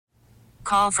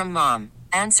Call from mom.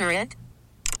 Answer it.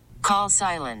 Call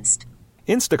silenced.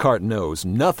 Instacart knows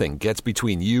nothing gets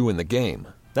between you and the game.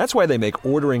 That's why they make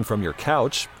ordering from your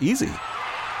couch easy.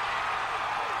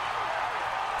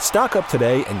 Stock up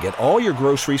today and get all your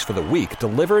groceries for the week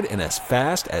delivered in as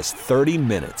fast as 30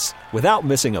 minutes without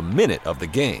missing a minute of the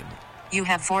game. You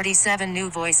have 47 new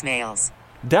voicemails.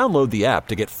 Download the app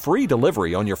to get free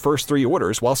delivery on your first 3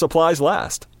 orders while supplies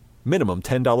last. Minimum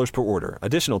 $10 per order.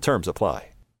 Additional terms apply.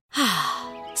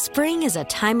 Spring is a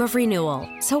time of renewal,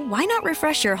 so why not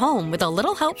refresh your home with a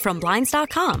little help from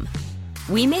Blinds.com?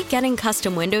 We make getting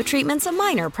custom window treatments a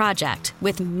minor project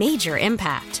with major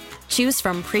impact. Choose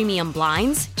from premium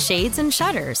blinds, shades, and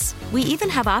shutters. We even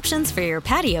have options for your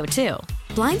patio, too.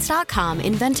 Blinds.com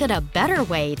invented a better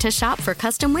way to shop for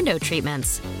custom window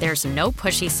treatments. There's no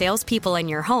pushy salespeople in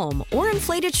your home or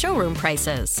inflated showroom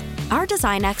prices. Our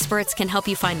design experts can help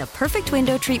you find the perfect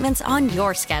window treatments on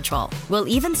your schedule. We'll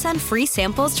even send free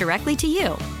samples directly to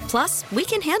you. Plus, we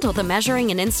can handle the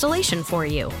measuring and installation for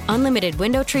you. Unlimited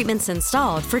window treatments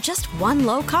installed for just one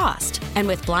low cost. And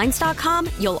with Blinds.com,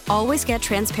 you'll always get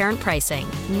transparent pricing.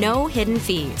 No hidden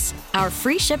fees. Our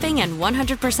free shipping and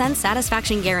 100%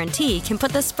 satisfaction guarantee can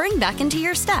put the spring back into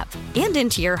your step and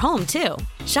into your home, too.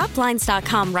 Shop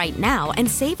Blinds.com right now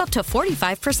and save up to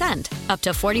 45%. Up to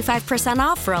 45%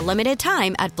 off for a limited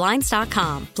time at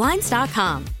Blinds.com.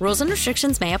 Blinds.com. Rules and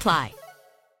restrictions may apply.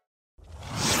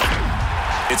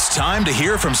 It's time to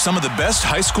hear from some of the best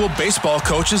high school baseball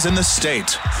coaches in the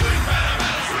state.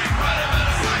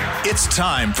 It's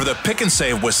time for the Pick and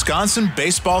Save Wisconsin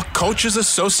Baseball Coaches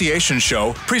Association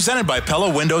show, presented by Pella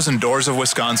Windows and Doors of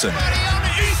Wisconsin.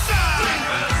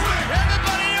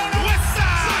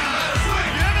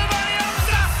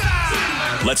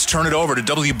 Let's turn it over to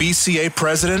WBCA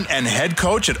President and Head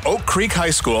Coach at Oak Creek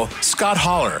High School, Scott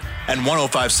Holler, and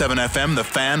 105.7 FM, The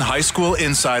Fan High School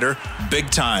Insider, Big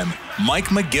Time, Mike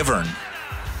McGivern.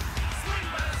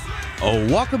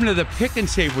 Welcome to the Pick and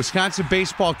Save Wisconsin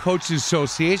Baseball Coaches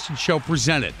Association show,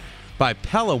 presented by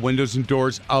Pella Windows and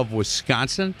Doors of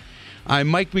Wisconsin. I'm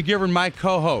Mike McGivern, my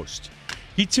co-host.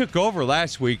 He took over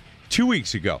last week, 2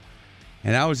 weeks ago,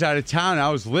 and I was out of town.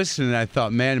 I was listening, and I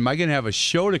thought, man, am I going to have a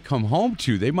show to come home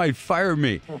to? They might fire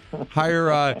me.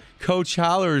 Hire Coach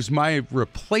Holler as my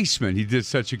replacement. He did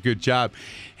such a good job.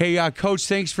 Hey, Coach,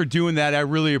 thanks for doing that. I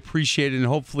really appreciate it, and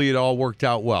hopefully it all worked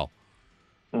out well.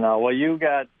 No, well,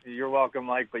 you're welcome,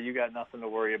 Mike, but you got nothing to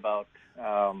worry about.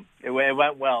 It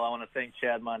went well. I want to thank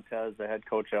Chad Montez, the head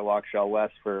coach at Waukesha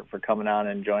West, for coming on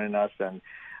and joining us. And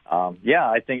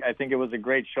I think it was a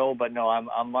great show. But no,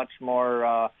 I'm much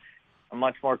more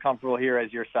comfortable here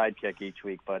as your sidekick each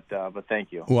week. But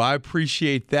thank you. Well, I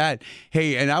appreciate that.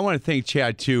 Hey, and I want to thank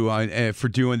Chad too for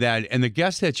doing that. And the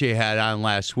guest that you had on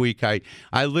last week, I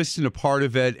listened to part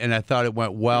of it and I thought it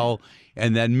went well.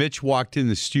 And then Mitch walked in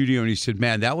the studio and he said,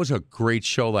 man, that was a great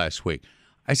show last week.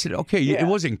 I said, okay, yeah. It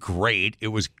wasn't great. It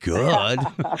was good.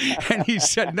 And he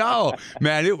said, no,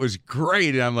 man, it was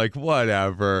great. And I'm like,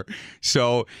 whatever.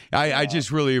 So I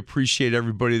just really appreciate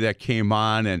everybody that came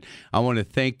on. And I want to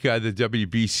thank the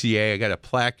WBCA. I got a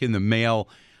plaque in the mail,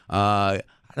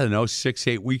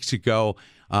 6-8 weeks ago.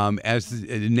 As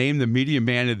named the Media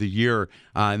Man of the Year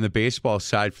in the baseball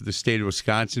side for the state of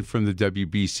Wisconsin from the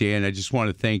WBCA. And I just want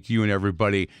to thank you and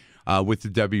everybody with the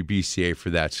WBCA for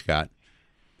that, Scott.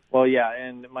 Well, yeah,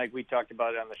 and Mike, we talked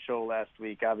about it on the show last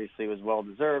week. Obviously, it was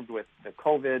well-deserved with the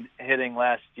COVID hitting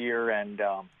last year and,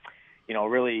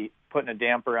 really putting a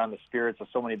damper on the spirits of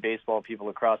so many baseball people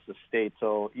across the state.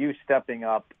 So you stepping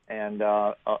up and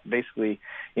basically,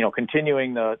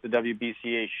 continuing the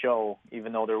WBCA show,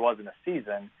 even though there wasn't a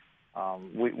season,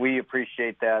 we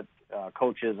appreciate that.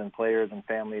 Coaches and players and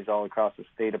families all across the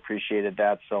state appreciated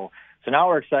that. So now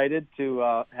we're excited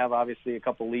to have obviously a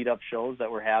couple lead-up shows that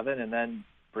we're having, and then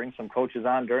bring some coaches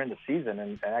on during the season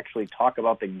and actually talk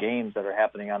about the games that are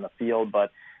happening on the field.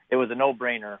 But it was a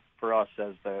no-brainer for us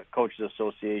as the Coaches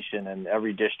Association, and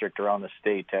every district around the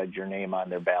state had your name on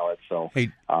their ballot. So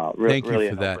hey, really you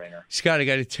for that. No-brainer. Scott, I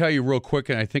got to tell you real quick,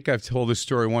 and I think I've told this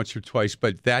story once or twice,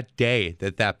 but that day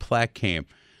that plaque came,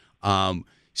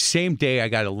 same day I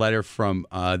got a letter from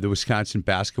the Wisconsin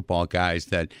basketball guys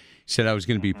that said I was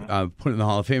going to be put in the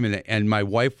Hall of Fame, and my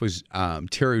wife was,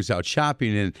 Terry was out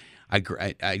shopping, and I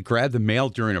grabbed the mail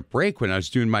during a break when I was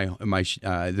doing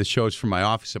the shows from my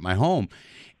office at my home.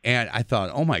 And I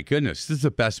thought, oh, my goodness, this is the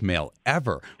best mail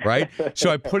ever, right? So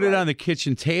I put it on the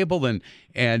kitchen table and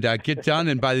get done.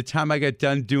 And by the time I got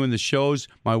done doing the shows,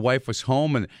 my wife was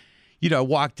home. And, I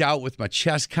walked out with my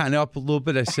chest kind of up a little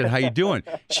bit. I said, how you doing?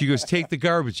 She goes, take the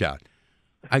garbage out.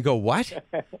 I go, what?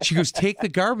 She goes, take the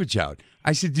garbage out.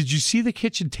 I said, did you see the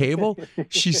kitchen table?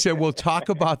 She said, we'll talk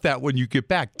about that when you get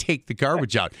back. Take the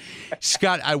garbage out.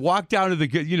 Scott, I walked down to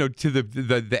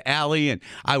the alley, and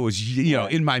I was,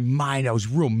 in my mind, I was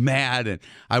real mad. And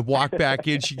I walked back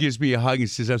in. She gives me a hug and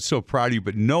says, I'm so proud of you,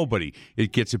 but nobody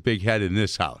gets a big head in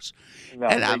this house. No,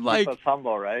 and I'm like,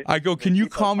 humble, right? I go, can you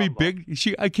call me big?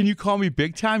 Can you call me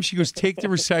big time? She goes, take the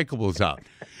recyclables out.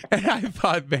 And I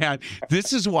thought, man,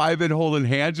 this is why I've been holding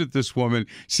hands with this woman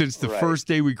since the first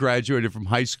day we graduated from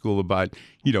high school about,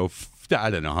 I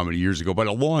don't know how many years ago, but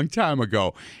a long time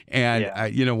ago.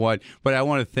 And you know what? But I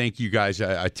want to thank you guys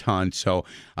a ton. So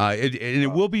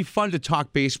it will be fun to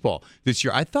talk baseball this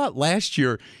year. I thought last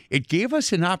year it gave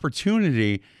us an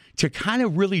opportunity to kind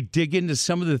of really dig into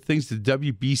some of the things the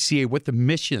WBCA, what the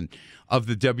mission of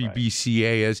the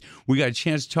WBCA is. We got a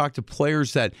chance to talk to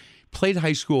players that played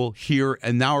high school here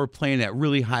and now are playing at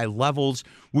really high levels.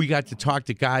 We got to talk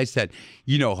to guys that,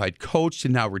 had coached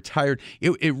and now retired.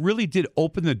 It really did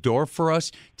open the door for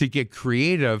us to get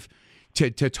creative,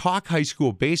 to talk high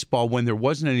school baseball when there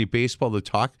wasn't any baseball to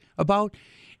talk about.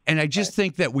 And I just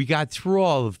think that we got through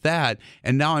all of that,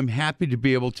 and now I'm happy to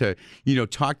be able to,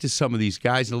 talk to some of these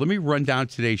guys. Now, let me run down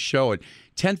today's show. At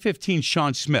 10:15,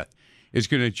 Sean Smith is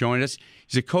going to join us.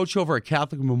 He's a coach over at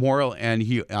Catholic Memorial, and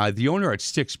he the owner at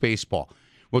Sticks Baseball.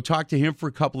 We'll talk to him for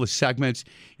a couple of segments,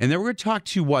 and then we're going to talk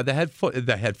to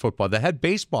the head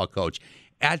baseball coach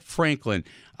at Franklin,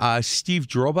 Steve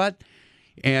Drobot,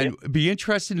 and be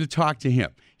interested to talk to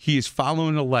him. He is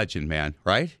following a legend, man,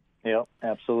 right? Yep,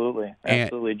 absolutely.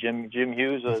 Jim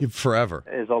Hughes forever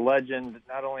is a legend,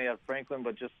 not only at Franklin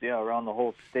but just around the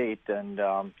whole state. And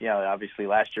obviously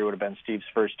last year would have been Steve's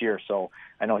first year, so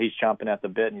I know he's chomping at the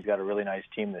bit, and he's got a really nice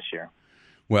team this year.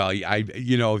 Well,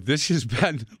 this has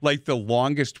been like the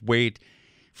longest wait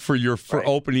for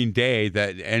opening day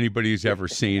that anybody's ever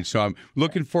seen. So I'm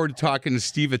looking forward to talking to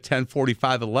Steve at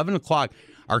 10:45, 11 o'clock.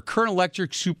 Our current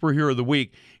electric superhero of the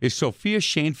week is Sophia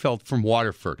Shainfeld from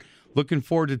Waterford. Looking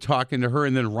forward to talking to her.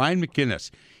 And then Ryan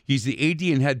McGinnis, he's the AD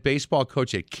and head baseball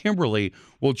coach at Kimberly,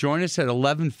 will join us at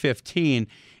 11:15.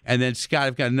 And then, Scott,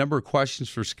 I've got a number of questions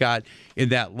for Scott in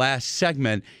that last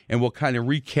segment, and we'll kind of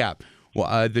recap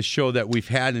the show that we've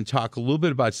had and talk a little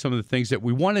bit about some of the things that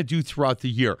we want to do throughout the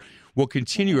year. We'll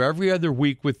continue every other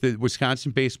week with the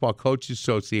Wisconsin Baseball Coaches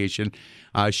Association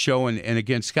show. And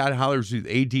again, Scott Hollers,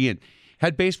 AD and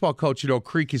head baseball coach at Oak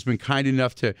Creek, has been kind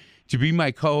enough to be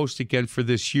my co-host again for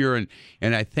this year,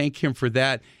 and I thank him for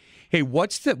that. Hey,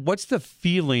 what's the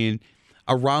feeling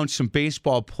around some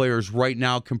baseball players right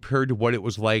now compared to what it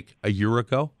was like a year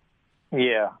ago?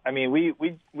 Yeah, I mean,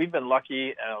 we've been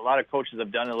lucky, and a lot of coaches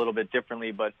have done it a little bit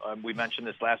differently, but we mentioned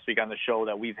this last week on the show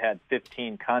that we've had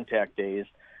 15 contact days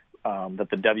that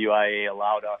the WIA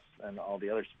allowed us, and all the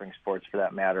other spring sports for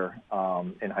that matter,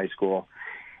 in high school.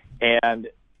 And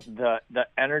the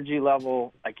energy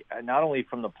level, like not only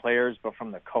from the players but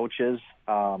from the coaches,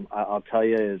 I'll tell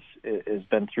you, is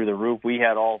been through the roof. We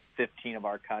had all 15 of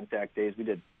our contact days. We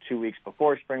did 2 weeks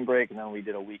before spring break, and then we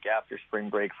did a week after spring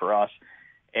break for us.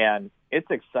 And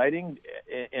it's exciting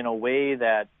in a way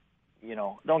that,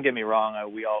 don't get me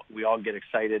wrong, we all get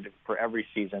excited for every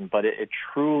season, but it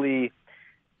truly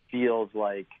feels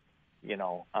like,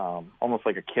 almost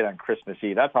like a kid on Christmas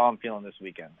Eve. That's how I'm feeling this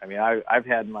weekend. I mean, I've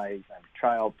had my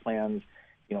trial plans,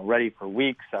 ready for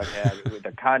weeks. I've had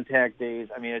the contact days.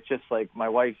 I mean, it's just like my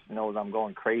wife knows I'm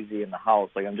going crazy in the house.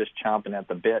 Like I'm just chomping at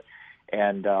the bit.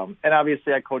 And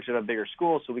obviously I coach at a bigger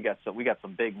school, so we got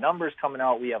some big numbers coming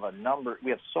out. We have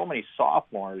so many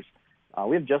sophomores.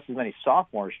 We have just as many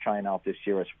sophomores trying out this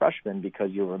year as freshmen,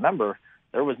 because you remember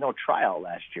there was no tryout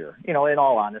last year. In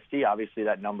all honesty, obviously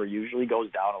that number usually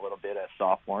goes down a little bit as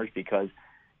sophomores because,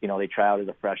 they try out as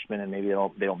a freshman and maybe they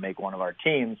don't make one of our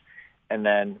teams. And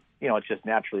then, it's just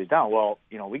naturally down. Well,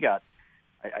 we got,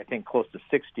 I think, close to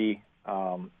 60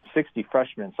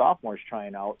 freshmen and sophomores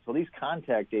trying out. So these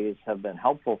contact days have been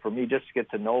helpful for me just to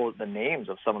get to know the names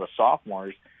of some of the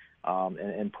sophomores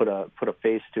and put a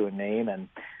face to a name. And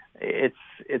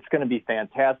it's going to be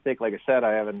fantastic. Like I said,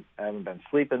 I haven't been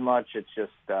sleeping much. It's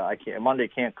just Monday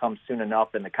can't come soon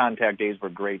enough, and the contact days were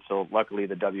great. So luckily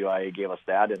the WIA gave us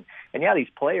that. And yeah, these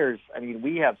players. I mean,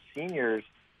 we have seniors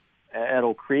at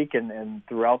Oak Creek and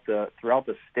throughout the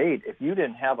state. If you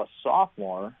didn't have a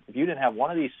sophomore, if you didn't have one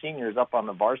of these seniors up on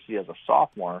the varsity as a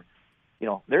sophomore,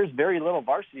 there's very little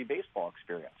varsity baseball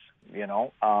experience.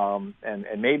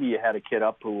 And maybe you had a kid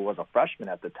up who was a freshman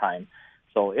at the time.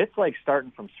 So it's like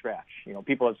starting from scratch.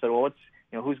 People have said, well,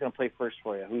 who's going to play first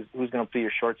for you? Who's going to be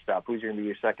your shortstop? Who's going to be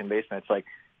your second baseman? It's like,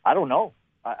 I don't know.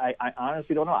 I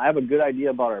honestly don't know. I have a good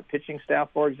idea about our pitching staff,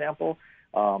 for example,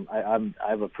 I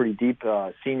have a pretty deep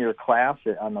senior class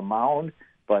on the mound.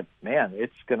 But, man,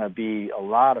 it's going to be a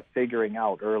lot of figuring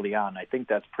out early on. I think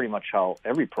that's pretty much how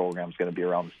every program is going to be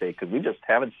around the state because we just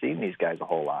haven't seen these guys a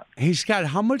whole lot. Hey, Scott,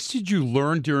 how much did you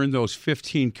learn during those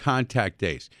 15 contact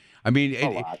days? I mean,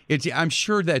 I'm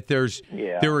sure that there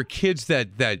were kids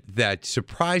that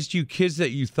surprised you, kids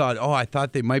that you thought, oh, I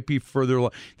thought they might be further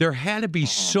along. There had to be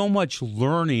so much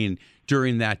learning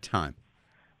during that time.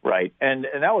 Right, and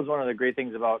that was one of the great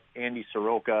things about Andy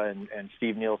Soroka and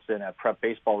Steve Nielsen at Prep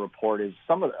Baseball Report is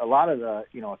a lot of the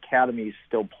academies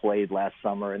still played last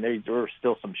summer, and there were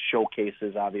still some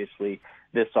showcases obviously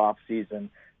this off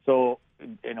season. So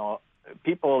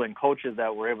people and coaches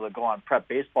that were able to go on Prep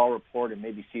Baseball Report and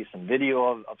maybe see some video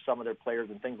of some of their players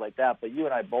and things like that. But you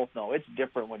and I both know it's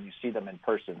different when you see them in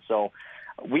person. So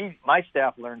my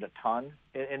staff learned a ton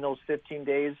in those 15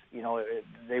 days.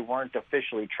 They weren't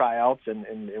officially tryouts,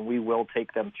 and we will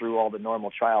take them through all the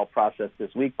normal tryout process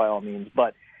this week by all means.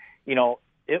 But,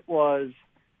 it was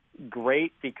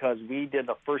great because we did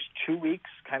the first 2 weeks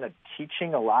kind of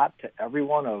teaching a lot to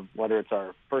everyone of whether it's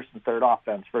our first and third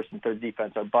offense, first and third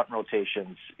defense, our button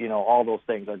rotations, all those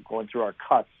things, are going through our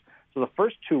cuts. So the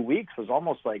first 2 weeks was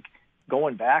almost like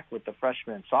going back with the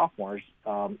freshmen and sophomores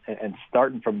and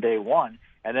starting from day one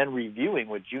and then reviewing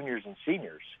with juniors and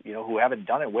seniors, who haven't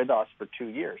done it with us for 2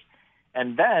 years.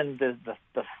 And then the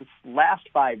last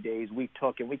 5 days we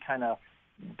took and we kind of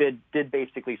did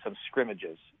basically some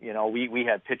scrimmages. We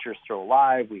had pitchers throw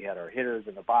live. We had our hitters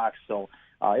in the box. So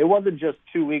it wasn't just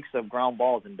 2 weeks of ground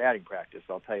balls and batting practice,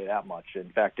 I'll tell you that much. In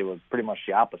fact, it was pretty much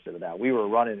the opposite of that. We were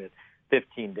running it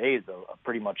 15 days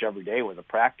pretty much every day with a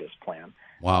practice plan.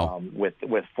 Wow.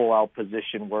 With full out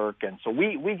position work. And so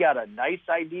we got a nice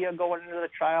idea going into the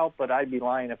tryout, but I'd be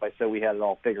lying if I said we had it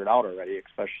all figured out already,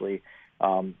 especially,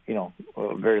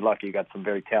 very lucky you got some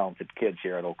very talented kids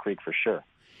here at Oak Creek for sure.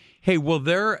 Hey, well,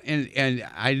 and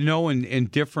I know in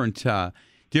different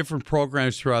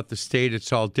programs throughout the state,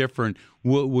 it's all different.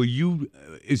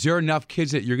 Is there enough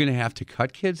kids that you're going to have to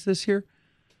cut kids this year?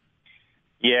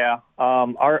 Yeah.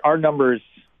 Our numbers,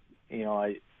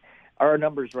 our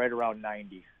numbers right around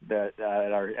 90 that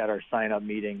at our sign-up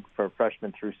meeting for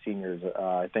freshmen through seniors.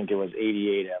 I think it was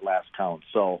 88 at last count.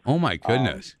 So, oh my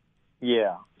goodness.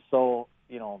 Yeah. So,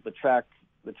 the track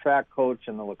coach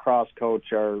and the lacrosse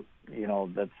coach are,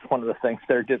 that's one of the things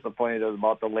they're disappointed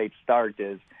about the late start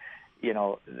is,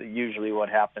 usually what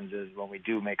happens is when we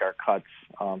do make our cuts,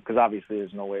 because obviously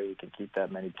there's no way we can keep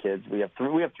that many kids. We have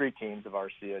three teams of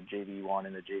varsity, a JV1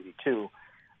 and a JV2,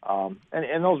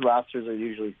 and those rosters are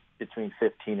usually between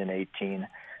 15 and 18.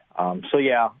 So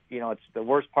yeah, it's the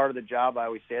worst part of the job. I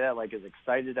always say that, like, as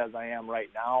excited as I am right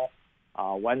now,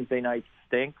 Wednesday night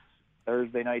stinks.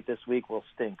 Thursday night this week will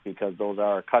stink because those are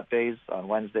our cut days. On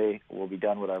Wednesday, we'll be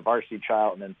done with our varsity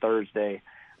tryout, and then Thursday,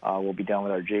 we'll be done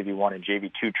with our JV1 and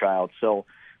JV2 tryouts. So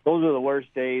those are the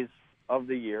worst days of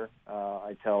the year.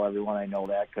 I tell everyone I know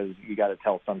that because you got to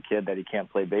tell some kid that he can't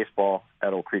play baseball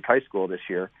at Oak Creek High School this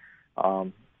year.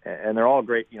 And they're all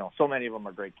great. So many of them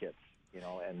are great kids,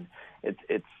 and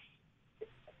it's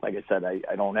like I said,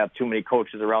 I don't have too many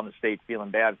coaches around the state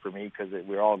feeling bad for me because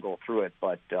we all go through it.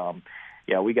 But,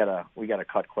 yeah, we gotta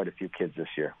cut quite a few kids this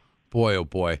year. Boy, oh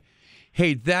boy.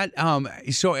 Hey, that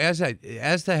so as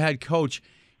the head coach,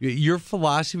 your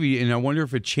philosophy, and I wonder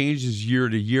if it changes year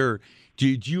to year. Do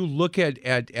you look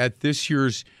at this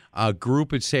year's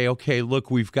group and say, okay,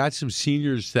 look, we've got some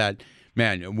seniors that,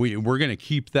 man, we're going to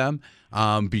keep them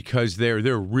because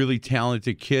they're really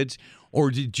talented kids? Or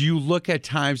do you look at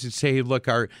times and say, hey, look,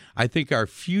 I think our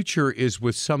future is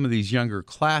with some of these younger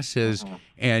classes,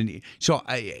 and so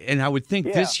I would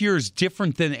think this year is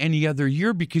different than any other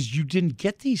year because you didn't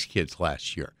get these kids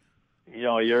last year.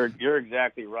 You're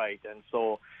exactly right, and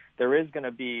so there is going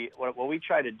to be what we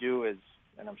try to do is,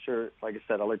 and I'm sure, like I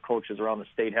said, other coaches around the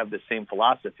state have the same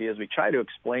philosophy, is we try to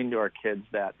explain to our kids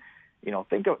that,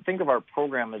 think of our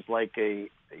program as like a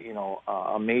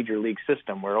major league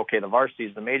system where, okay, the varsity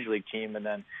is the major league team, and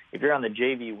then if you're on the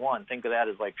JV1, think of that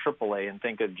as like AAA, and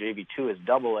think of JV2 as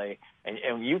AA,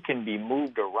 and you can be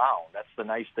moved around. That's the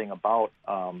nice thing about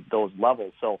those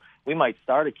levels. So we might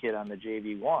start a kid on the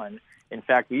JV1. In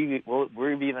fact,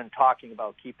 we're even talking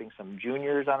about keeping some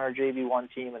juniors on our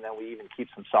JV1 team, and then we even keep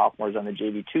some sophomores on the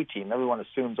JV2 team. Everyone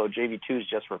assumes, JV2 is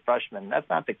just for freshmen. That's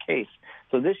not the case.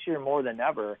 So this year, more than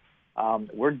ever,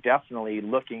 we're definitely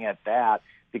looking at that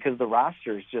because the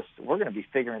roster is we're going to be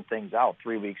figuring things out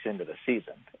 3 weeks into the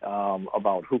season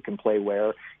about who can play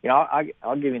where.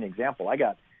 I'll give you an example. I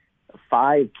got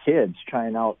 5 kids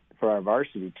trying out for our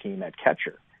varsity team at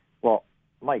catcher. Well,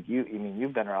 Mike,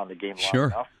 you've been around the game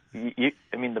long enough.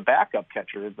 the backup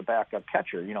catcher is the backup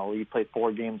catcher. You play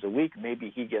 4 games a week. Maybe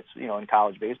he gets, in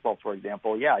college baseball, for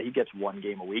example, he gets 1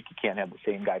 game a week. You can't have the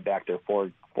same guy back there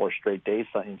 4 straight days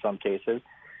in some cases.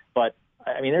 But,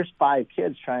 there's 5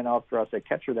 kids trying out for us at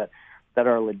catcher that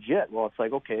are legit. Well, it's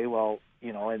like, okay, well,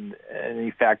 and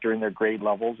you factor in their grade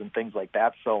levels and things like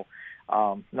that. So,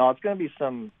 no, it's going to be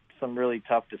some really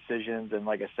tough decisions. And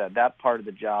like I said, that part of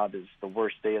the job is the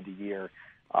worst day of the year.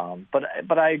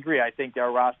 But I agree. I think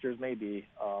our rosters may be,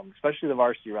 especially the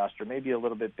varsity roster, may be a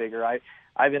little bit bigger.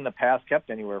 I've in the past kept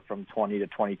anywhere from 20 to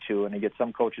 22, and I get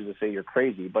some coaches to say you're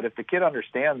crazy. But if the kid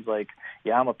understands, like,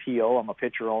 I'm a PO, I'm a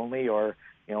pitcher only, or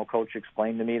coach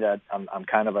explained to me that I'm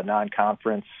kind of a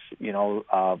non-conference,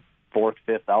 4th,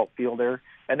 5th outfielder,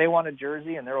 and they want a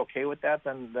jersey and they're okay with that,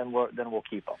 then we'll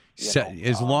keep them.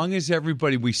 As long as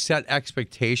we set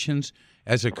expectations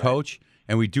as a coach,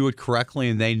 and we do it correctly,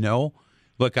 and they know.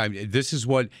 Look, this is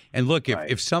what, and look,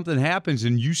 if something happens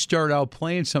and you start out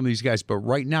playing some of these guys, but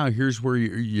right now here's where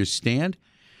you stand.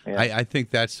 Yeah. I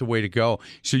think that's the way to go.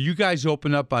 So you guys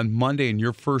open up on Monday, and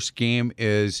your first game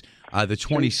is the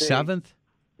 27th.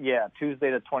 Yeah,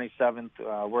 Tuesday the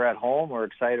 27th. We're at home. We're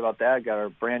excited about that. Got our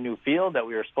brand new field that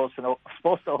we were supposed to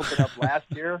open up last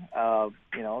year.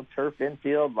 Turf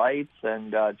infield, lights,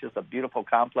 and just a beautiful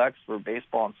complex for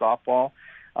baseball and softball.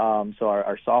 So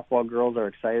our softball girls are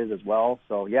excited as well.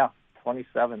 So,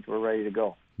 27th, we're ready to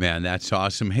go. Man, that's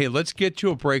awesome. Hey, let's get to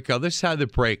a break. Other side of the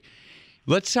break,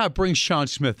 let's bring Sean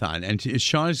Smith on. And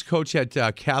Sean is coach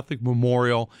at Catholic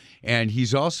Memorial, and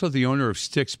he's also the owner of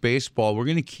Sticks Baseball. We're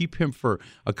going to keep him for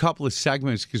a couple of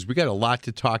segments because we got a lot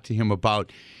to talk to him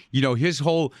about. His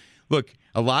whole – look,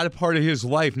 a lot of part of his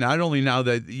life, not only now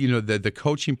that, the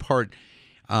coaching part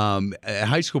at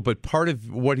high school, but part of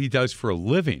what he does for a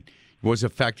living was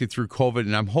affected through COVID,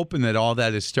 and I'm hoping that all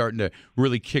that is starting to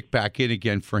really kick back in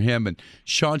again for him. And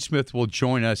Sean Smith will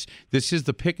join us. This is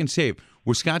the Pick and Save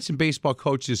Wisconsin Baseball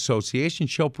Coaches Association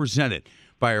show presented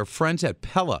by our friends at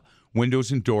Pella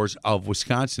Windows and Doors of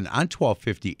Wisconsin on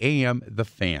 1250 AM The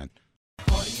Fan.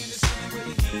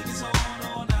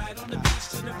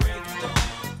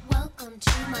 Welcome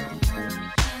to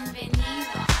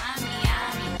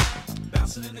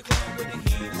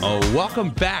Oh,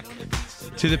 welcome back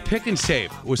to the Pick and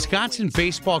Save Wisconsin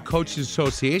Baseball Coaches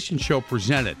Association show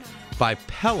presented by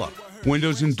Pella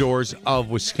Windows and Doors of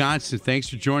Wisconsin. Thanks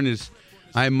for joining us.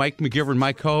 I'm Mike McGivern,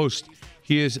 my co-host.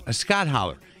 He is Scott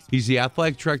Holler. He's the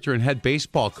athletic director and head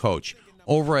baseball coach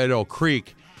over at Oak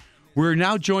Creek. We're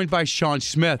now joined by Sean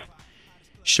Smith.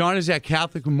 Sean is at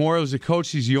Catholic Memorial as a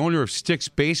coach. He's the owner of Sticks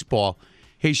Baseball.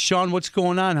 Hey, Sean, what's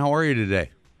going on? How are you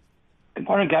today? Good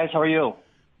morning, guys. How are you?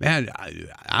 Man,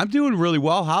 I'm doing really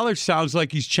well. Holler sounds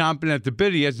like he's chomping at the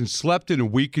bit. He hasn't slept in a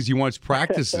week because he wants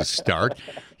practice to start.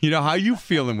 How you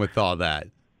feeling with all that?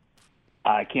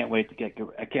 I can't wait to get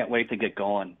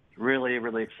going. Really,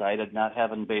 really excited. Not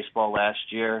having baseball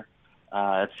last year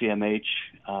at CMH,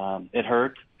 it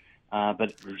hurt,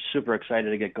 but we're super excited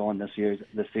to get going this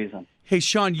season. Hey,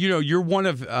 Sean, you're one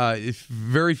of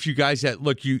very few guys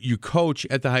that you coach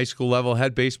at the high school level,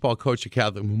 head baseball coach at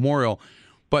Catholic Memorial,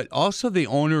 but also the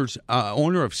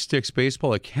owner of Sticks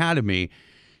Baseball Academy.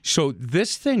 So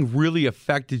this thing really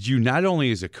affected you not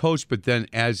only as a coach, but then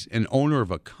as an owner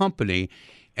of a company.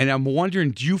 And I'm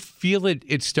wondering, do you feel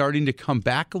it's starting to come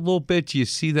back a little bit? Do you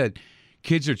see that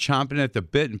kids are chomping at the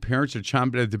bit and parents are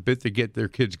chomping at the bit to get their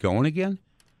kids going again?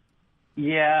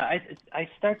 Yeah, I'm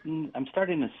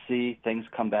starting to see things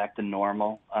come back to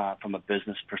normal from a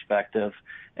business perspective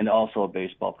and also a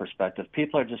baseball perspective.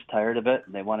 People are just tired of it,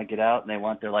 and they want to get out, and they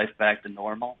want their life back to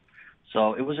normal.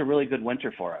 So it was a really good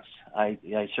winter for us. I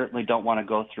certainly don't want to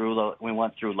go through what we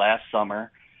went through last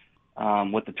summer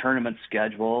with the tournament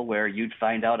schedule where you'd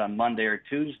find out on Monday or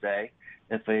Tuesday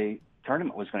if a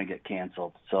tournament was going to get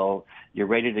canceled. So you're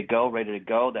ready to go.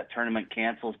 That tournament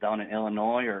cancels down in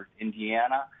Illinois or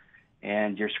Indiana,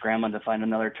 and you're scrambling to find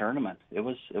another tournament. It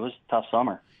was a tough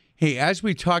summer. Hey, as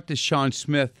we talk to Sean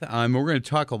Smith, we're going to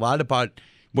talk a lot about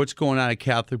what's going on at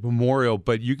Catholic Memorial,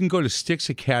 but you can go to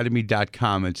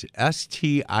sticksacademy.com. It's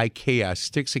STIKS,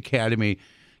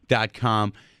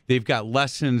 sticksacademy.com. They've got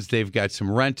lessons, they've got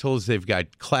some rentals, they've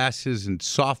got classes and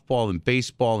softball and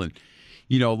baseball and,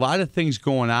 a lot of things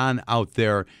going on out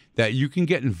there that you can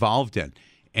get involved in.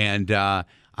 And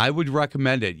I would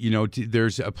recommend it.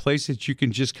 There's a place that you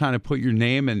can just kind of put your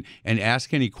name and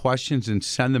ask any questions and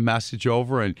send the message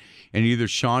over, and either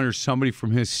Sean or somebody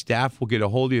from his staff will get a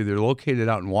hold of you. They're located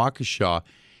out in Waukesha,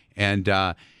 and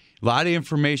a lot of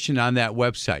information on that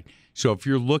website. So if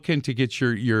you're looking to get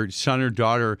your son or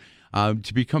daughter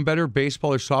to become better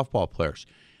baseball or softball players,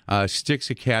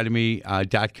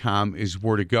 SticksAcademy.com is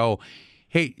where to go.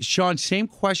 Hey, Sean, same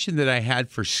question that I had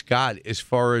for Scott as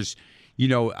far as,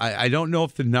 I don't know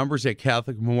if the numbers at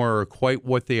Catholic Memorial are quite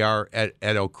what they are at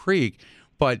Oak Creek,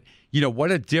 but,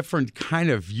 what a different kind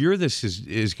of year this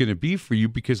is going to be for you,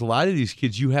 because a lot of these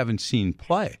kids you haven't seen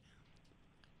play.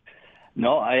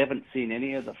 No, I haven't seen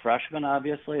any of the freshmen,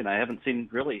 obviously, and I haven't seen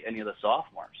really any of the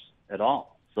sophomores at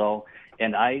all. So,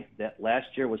 and that last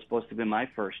year was supposed to be my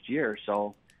first year,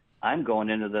 so I'm going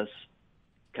into this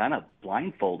kind of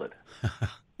blindfolded.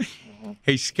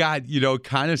 Hey, Scott,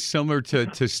 kind of similar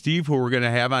to Steve, who we're going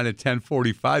to have on at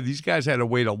 10:45. These guys had to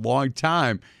wait a long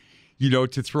time, to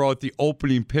throw out the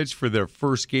opening pitch for their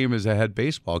first game as a head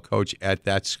baseball coach at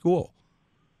that school.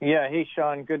 Yeah. Hey,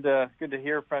 Sean. Good to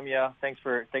hear from you. Thanks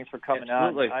for coming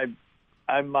on.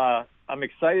 I'm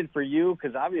excited for you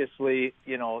because obviously,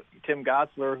 Tim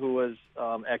Gotzler, who was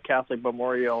at Catholic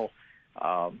Memorial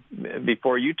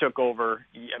before you took over.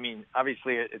 I mean,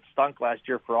 obviously it stunk last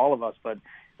year for all of us, but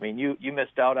I mean, you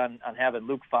missed out on having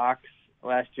Luke Fox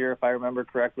last year, if I remember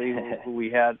correctly, who we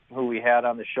had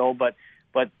on the show. But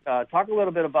talk a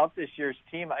little bit about this year's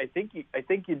team. I think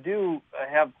you do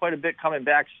have quite a bit coming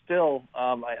back still.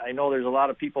 I know there's a lot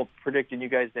of people predicting you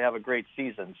guys to have a great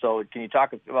season. So can you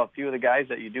talk about a few of the guys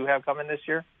that you do have coming this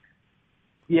year?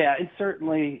 Yeah, and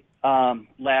certainly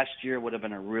last year would have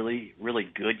been a really, really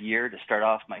good year to start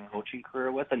off my coaching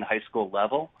career with in the high school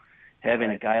level. Having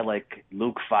a guy like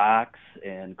Luke Fox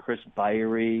and Chris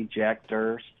Byrie, Jack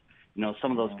Durst,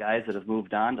 some of those guys that have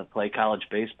moved on to play college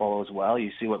baseball as well.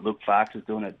 You see what Luke Fox is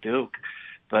doing at Duke.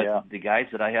 But the guys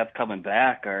that I have coming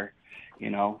back are,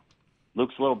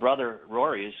 Luke's little brother,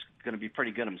 Rory, is going to be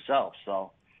pretty good himself. So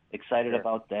excited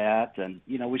about that. And,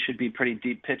 we should be pretty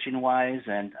deep pitching-wise,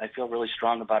 and I feel really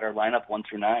strong about our lineup 1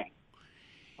 through 9.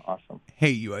 Awesome.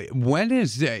 Hey, when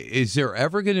is there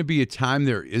ever going to be a time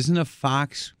there isn't a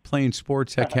Fox playing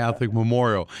sports at Catholic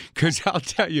Memorial? Because I'll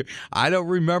tell you, I don't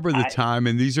remember the time,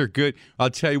 and these are good.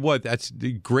 I'll tell you what, that's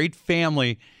the great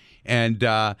family, and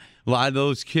a lot of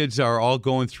those kids are all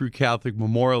going through Catholic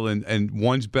Memorial, and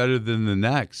one's better than the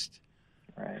next.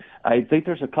 Right. I think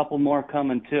there's a couple more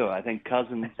coming, too. I think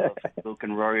cousins of Luke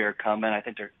and Rory are coming. I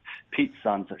think Pete's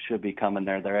sons should be coming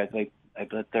there. I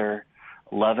bet they're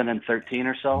 11 and 13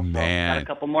 or so. Man. So got a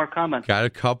couple more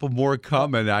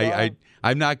coming.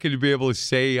 I'm not going to be able to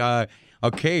say,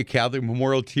 okay, Catholic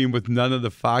Memorial team with none of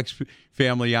the Fox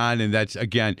family on, and that's,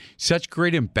 again, such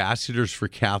great ambassadors for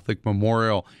Catholic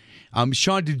Memorial.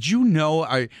 Sean, did you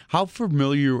know, how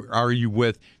familiar are you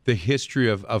with the history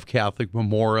of Catholic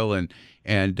Memorial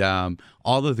and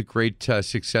all of the great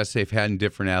success they've had in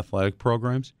different athletic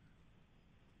programs?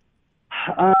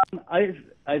 I've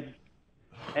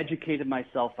educated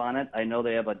myself on it. I know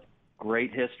they have a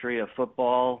great history of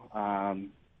football.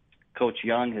 Coach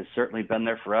Young has certainly been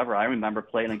there forever. I remember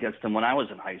playing against him when I was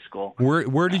in high school.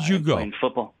 Where did you go? Playing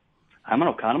football. I'm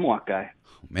an Oconomowoc guy.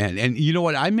 Man, and you know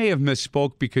what? I may have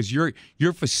misspoke because your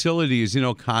facility is in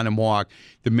Oconomowoc.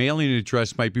 The mailing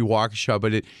address might be Waukesha,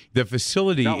 but the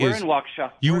facility is... No, we're in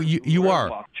Waukesha. You are?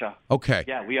 In Waukesha. Okay.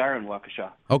 Yeah, we are in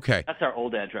Waukesha. Okay. That's our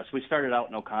old address. We started out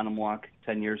in Oconomowoc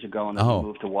 10 years ago, and then we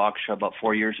moved to Waukesha about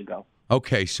 4 years ago.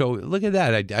 Okay, so look at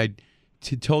that. I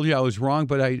told you I was wrong,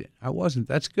 but I wasn't.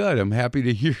 That's good. I'm happy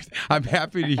to hear.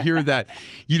 That.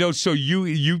 So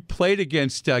you played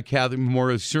against Catholic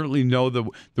Memorial. Certainly know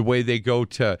the way they go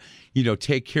to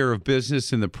take care of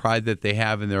business and the pride that they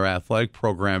have in their athletic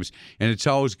programs. And it's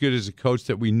always good as a coach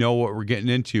that we know what we're getting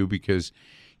into because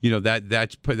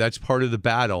that's part of the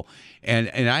battle.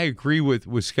 And I agree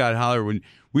with Scott Holler. When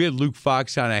we had Luke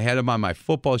Fox on, I had him on my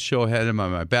football show, had him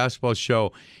on my basketball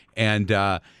show, and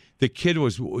the kid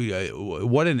was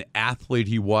what an athlete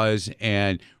he was,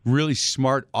 and really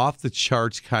smart, off the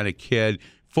charts kind of kid.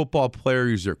 Football player,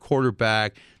 he was their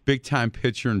quarterback, big time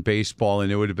pitcher in baseball,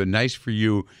 and it would have been nice for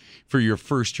you for your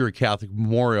first year at Catholic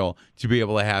Memorial to be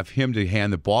able to have him to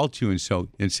hand the ball to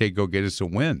and say, go get us a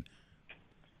win.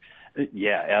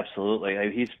 Yeah,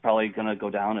 absolutely. He's probably going to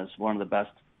go down as one of the best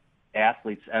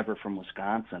athletes ever from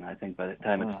Wisconsin. I think by the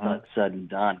time it's said and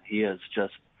done, he is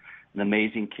just an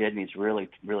amazing kid, and he's really,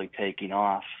 really taking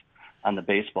off on the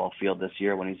baseball field this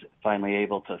year when he's finally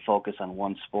able to focus on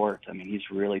one sport. I mean, he's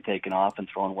really taken off and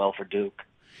throwing well for Duke.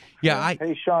 Yeah.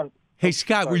 Hey, Sean. Hey,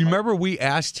 Scott, remember we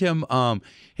asked him,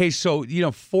 hey, so,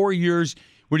 4 years,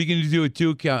 what are you going to do at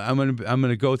Duke? I'm going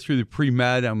to go through the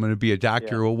pre-med. I'm going to be a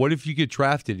doctor. Yeah. Well, what if you get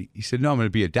drafted? He said, no, I'm going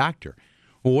to be a doctor.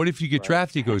 Well, what if you get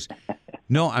drafted? He goes,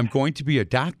 no, I'm going to be a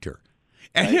doctor.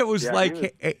 And it was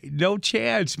hey, no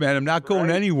chance, man. I'm not going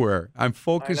anywhere. I'm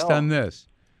focused on this.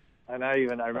 I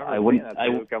remember I saying wouldn't- that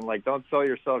to Luke. I'm like, don't sell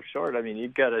yourself short. I mean,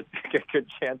 you've got a good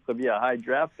chance to be a high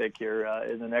draft pick here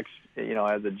in the next,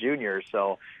 as a junior.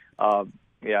 So,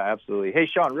 yeah, absolutely. Hey,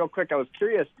 Sean, real quick, I was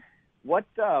curious, what,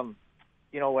 when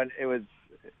it was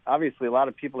obviously a lot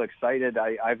of people excited.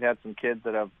 I've had some kids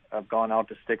that have gone out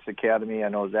to Sticks Academy. I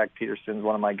know Zach Peterson's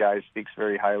one of my guys, speaks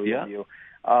very highly of you.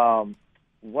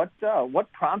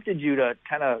 What prompted you to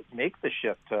kind of make the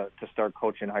shift to start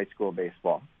coaching high school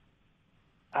baseball?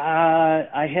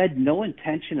 I had no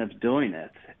intention of doing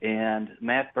it, and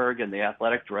Matt Bergen, the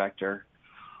athletic director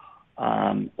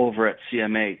over at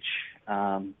CMH,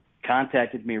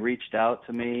 contacted me, reached out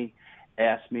to me,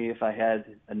 asked me if I had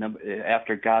a number.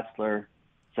 After Gotzler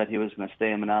said he was going to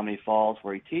stay in Menominee Falls,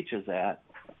 where he teaches at,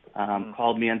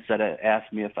 called me and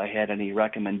asked me if I had any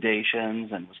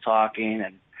recommendations, and was talking,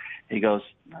 and he goes,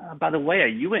 by the way, are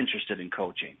you interested in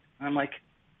coaching? And I'm like,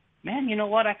 man, you know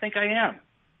what? I think I am.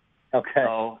 Okay.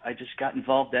 So I just got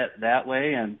involved that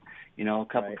way, and a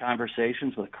couple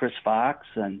conversations with Chris Fox,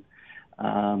 and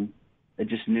I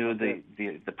just knew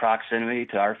the proximity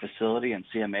to our facility and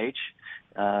CMH.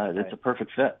 It's a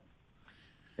perfect fit.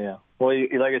 Yeah. Well,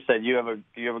 like I said, you have a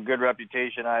good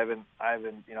reputation. I've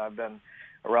been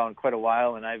around quite a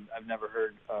while, and I've never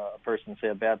heard a person say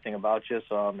a bad thing about you.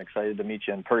 So I'm excited to meet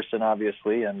you in person,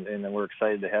 obviously, and then we're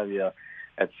excited to have you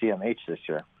at CMH this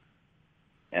year.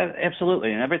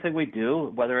 Absolutely, and everything we do,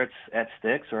 whether it's at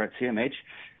Sticks or at CMH,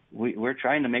 we're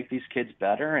trying to make these kids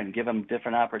better and give them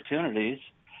different opportunities.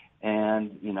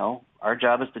 And our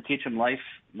job is to teach them life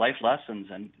lessons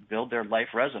and build their life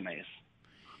resumes.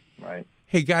 Right.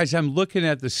 Hey guys, I'm looking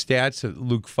at the stats of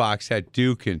Luke Fox at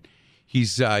Duke, and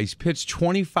he's pitched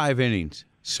 25 innings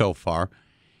so far,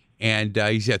 and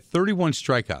he's had 31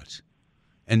 strikeouts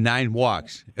and 9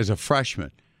 walks as a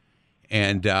freshman.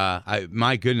 And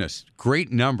my goodness,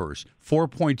 great numbers,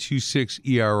 4.26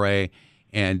 ERA,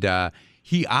 and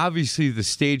he obviously the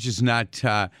stage is not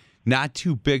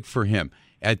too big for him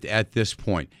at this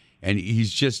point, and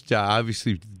he's just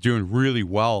obviously doing really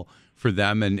well for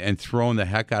them and throwing the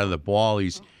heck out of the ball.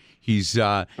 He's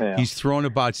thrown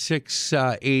about 6,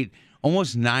 8,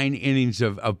 almost 9 innings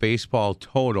of baseball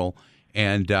total,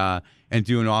 and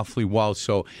doing awfully well.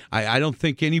 So I don't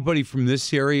think anybody from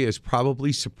this area is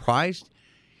probably surprised,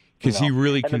 because he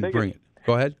really can bring it.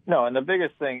 Go ahead. No, and the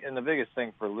biggest thing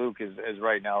for Luke is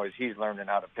right now is he's learning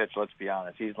how to pitch. Let's be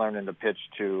honest, he's learning to pitch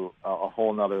to a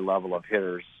whole nother level of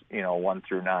hitters, 1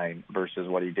 through 9, versus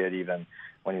what he did even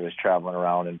when he was traveling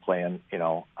around and playing,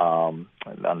 on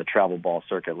the travel ball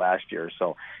circuit last year.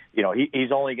 So,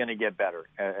 he's only going to get better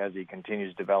as he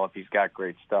continues to develop. He's got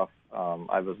great stuff.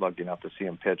 I was lucky enough to see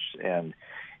him pitch, and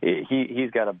he's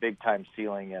got a big time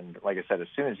ceiling. And like I said, as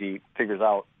soon as he figures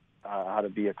out how to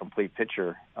be a complete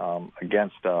pitcher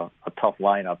against a tough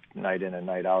lineup night in and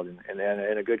night out, and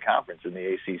in a good conference in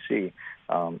the ACC,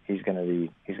 he's going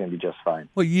to be just fine.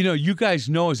 Well, you guys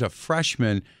know as a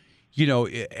freshman,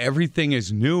 everything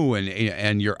is new,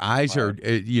 and your eyes are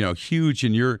huge,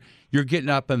 and you're getting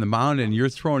up on the mound and you're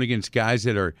throwing against guys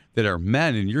that are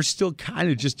men, and you're still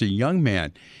kind of just a young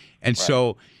man, and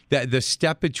so that the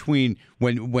step between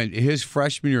when his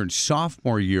freshman year and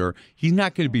sophomore year, he's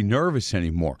not going to be nervous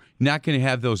anymore, not going to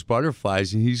have those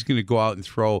butterflies, and he's going to go out and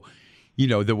throw,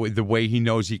 the way he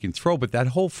knows he can throw. But that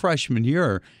whole freshman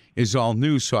year is all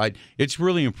new, so it's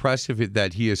really impressive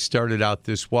that he has started out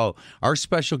this well. Our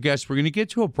special guest, we're going to get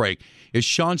to a break, is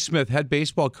Sean Smith, head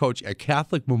baseball coach at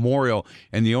Catholic Memorial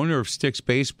and the owner of Sticks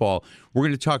Baseball. We're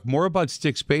going to talk more about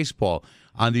Sticks Baseball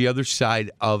on the other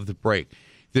side of the break.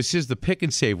 This is the Pick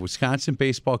and Save Wisconsin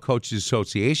Baseball Coaches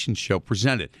Association show,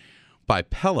 presented by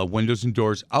Pella Windows and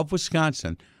Doors of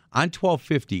Wisconsin on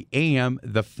 1250 AM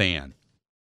The Fan.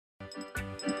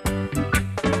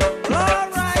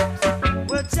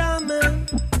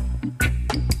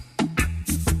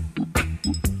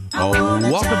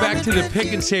 Welcome back to the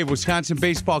Pick and Save Wisconsin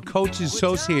Baseball Coaches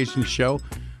Association show,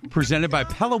 presented by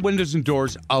Pella Windows and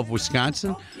Doors of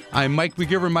Wisconsin. I'm Mike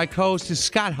McGivern. My co-host is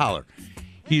Scott Holler.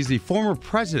 He's the former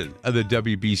president of the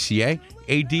WBCA,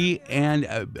 AD, and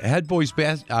head boys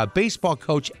baseball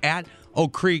coach at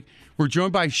Oak Creek. We're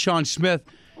joined by Sean Smith,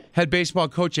 head baseball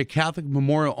coach at Catholic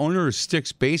Memorial, owner of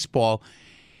Sticks Baseball.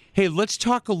 Hey, let's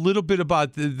talk a little bit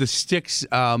about the Sticks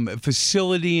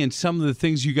facility and some of the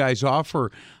things you guys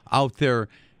offer out there,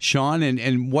 Sean,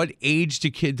 and what age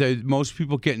do most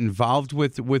people get involved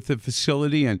with the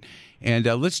facility, and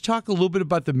let's talk a little bit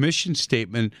about the mission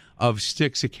statement of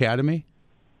Sticks Academy.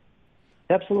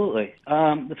 Absolutely.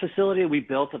 The facility we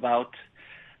built we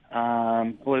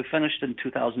finished in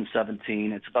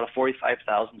 2017. It's about a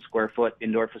 45,000 square foot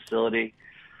indoor facility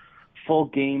full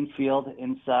game field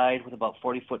inside with about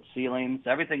 40-foot ceilings.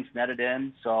 Everything's netted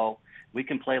in, so we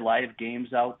can play live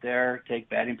games out there, take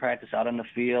batting practice out on the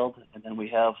field, and then we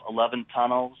have 11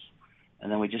 tunnels,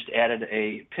 and then we just added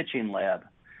a pitching lab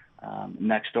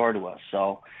next door to us.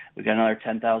 So we got another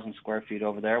 10,000 square feet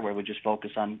over there where we just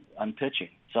focus on pitching.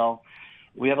 So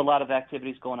we have a lot of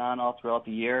activities going on all throughout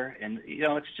the year, and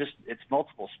it's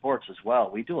multiple sports as well.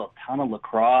 We do a ton of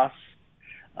lacrosse.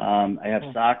 I have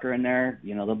soccer in there.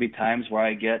 There'll be times where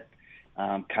I get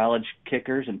college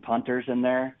kickers and punters in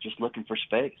there just looking for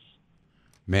space.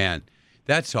 Man,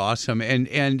 that's awesome.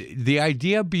 And the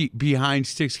idea behind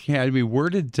Sticks Academy, where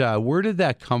did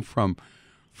that come from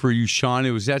for you, Sean?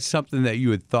 Was that something that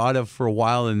you had thought of for a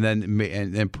while and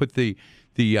then put the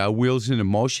wheels into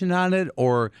motion on it,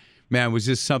 or man, was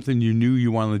this something you knew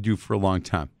you wanted to do for a long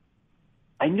time?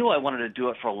 I knew I wanted to do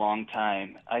it for a long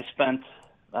time.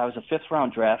 I was a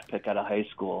fifth-round draft pick out of high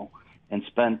school and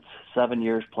spent 7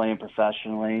 years playing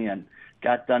professionally and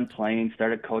got done playing,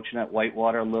 started coaching at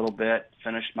Whitewater a little bit,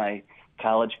 finished my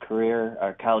college career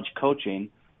or college coaching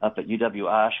up at UW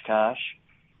Oshkosh,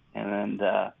 and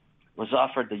was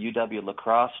offered the UW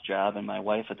lacrosse job, and my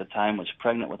wife at the time was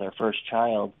pregnant with our first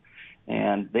child.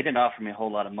 And they didn't offer me a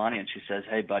whole lot of money, and she says,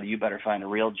 "Hey, buddy, you better find a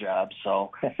real job."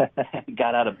 So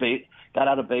got out of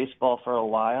baseball for a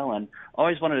while, and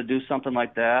always wanted to do something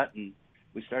like that. And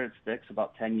we started Sticks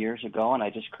about 10 years ago, and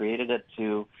I just created it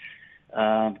to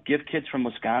give kids from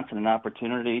Wisconsin an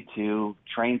opportunity to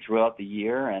train throughout the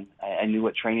year. And I knew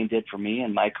what training did for me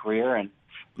and my career and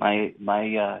my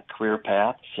career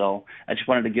path. So I just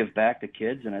wanted to give back to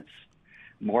kids, and it's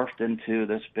morphed into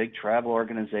this big travel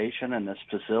organization and this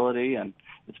facility, and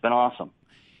it's been awesome.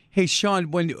 Hey,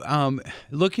 Sean, when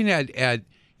looking at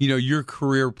your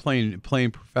career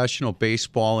playing professional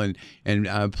baseball and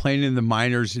playing in the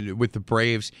minors with the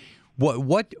Braves,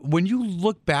 what when you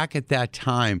look back at that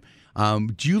time,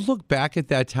 do you look back at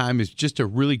that time as just a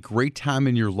really great time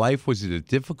in your life? Was it a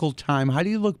difficult time? How do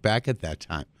you look back at that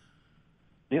time?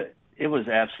 It was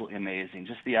absolutely amazing.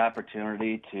 Just the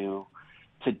opportunity to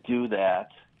do that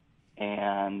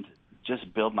and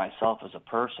just build myself as a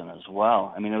person as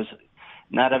well. I mean,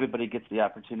 not everybody gets the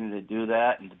opportunity to do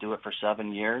that, and to do it for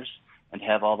 7 years and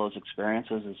have all those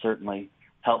experiences has certainly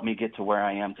helped me get to where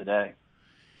I am today.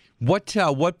 What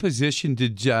position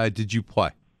did you play?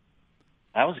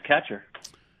 I was a catcher.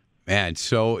 Man,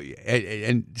 so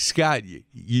and Scott,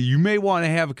 you may want to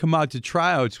have come out to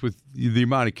tryouts with the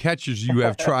amount of catchers you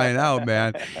have trying out,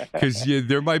 man, because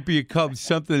there might be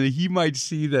something that he might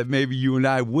see that maybe you and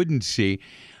I wouldn't see.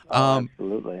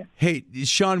 Absolutely. Hey,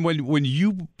 Sean, when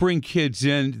you bring kids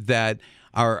in that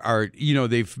are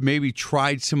they've maybe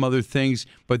tried some other things,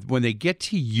 but when they get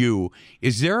to you,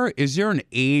 is there an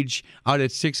age out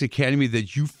at Sticks Academy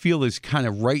that you feel is kind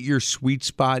of right your sweet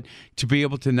spot to be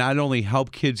able to not only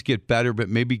help kids get better, but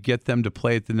maybe get them to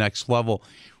play at the next level?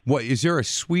 What is there a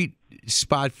sweet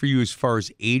spot for you as far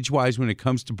as age-wise when it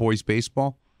comes to boys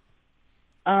baseball?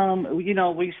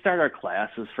 We start our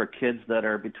classes for kids that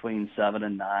are between 7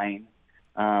 and 9,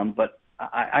 but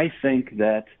I think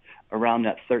that around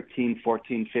that 13,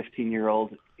 14,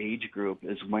 15-year-old age group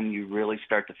is when you really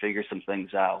start to figure some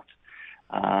things out.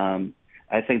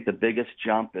 I think the biggest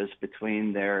jump is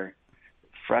between their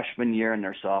freshman year and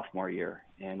their sophomore year.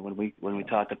 And when we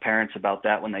talk to parents about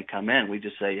that when they come in, we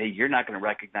just say, hey, you're not going to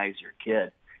recognize your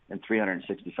kid in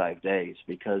 365 days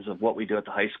because of what we do at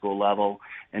the high school level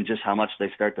and just how much they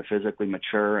start to physically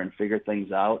mature and figure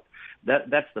things out.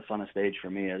 That's the funnest age for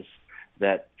me, is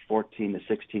that 14 to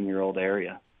 16-year-old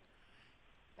area.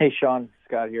 Hey, Sean,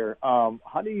 Scott here. How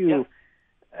do you,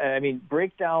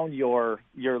 break down your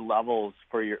levels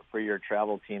for your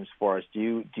travel teams for us?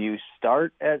 Do you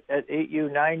start at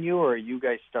 8U, 9U, or you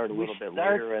guys start a little bit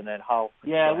later, and then how?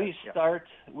 Yeah, we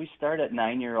start at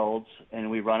 9-year-olds and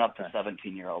we run up to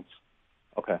 17-year-olds.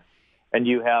 Okay. And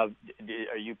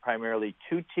are you primarily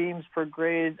 2 teams per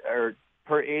grade or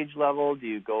per age level? Do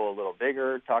you go a little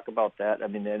bigger? Talk about that. I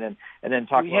mean, and then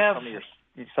talk about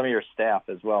some of your staff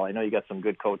as well. I know you got some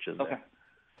good coaches there. Okay.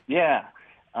 Yeah.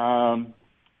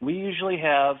 We usually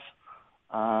have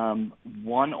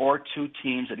 1 or 2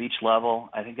 teams at each level.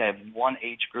 I think I have 1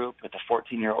 age group at the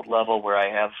 14-year-old level where I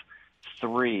have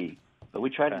 3, but we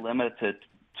try to limit it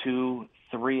to 2,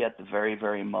 3 at the very,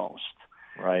 very most.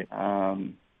 Right. I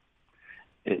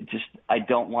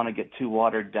don't want to get too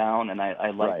watered down, and I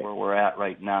like where we're at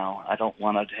right now. I don't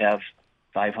want to have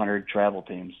 500 travel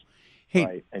teams. Hey,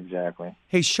 right, exactly.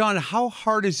 Hey, Sean, how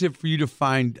hard is it for you to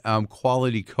find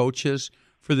quality coaches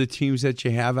for the teams that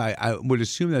you have? I would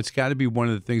assume that's got to be one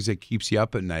of the things that keeps you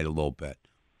up at night a little bit.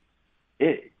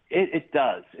 It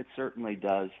does. It certainly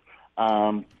does.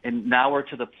 And now we're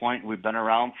to the point, we've been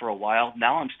around for a while.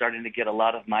 Now I'm starting to get a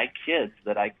lot of my kids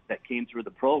that came through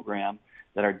the program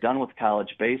that are done with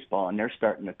college baseball, and they're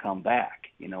starting to come back.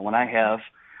 You know, when I have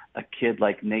a kid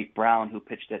like Nate Brown, who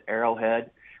pitched at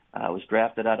Arrowhead, was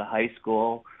drafted out of high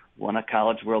school, won a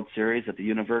College World Series at the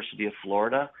University of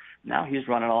Florida. Now he's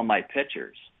running all my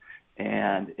pitchers.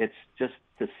 And it's just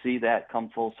to see that come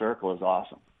full circle is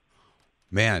awesome.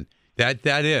 Man, that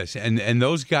is. And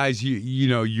those guys,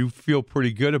 you feel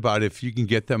pretty good about if you can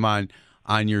get them on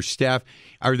your staff.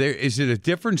 Is it a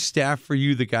different staff for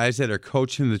you, the guys that are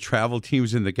coaching the travel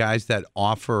teams and the guys that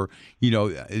offer,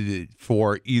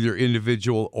 for either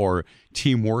individual or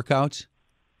team workouts?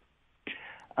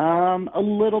 A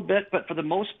little bit, but for the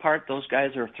most part, those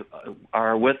guys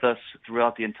are with us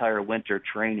throughout the entire winter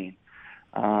training.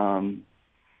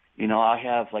 I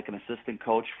have like an assistant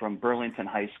coach from Burlington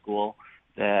High School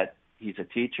that he's a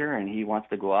teacher and he wants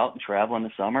to go out and travel in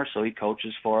the summer, so he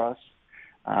coaches for us.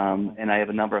 And I have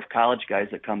a number of college guys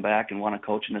that come back and want to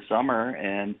coach in the summer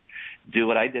and do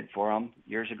what I did for them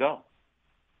years ago.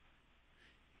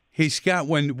 Hey, Scott,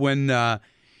 when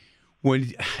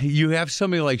you have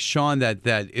somebody like Sean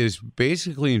that is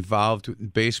basically involved in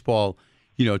baseball,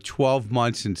 12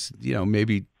 months and,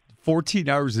 maybe 14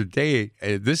 hours a day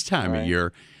at this time of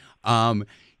year,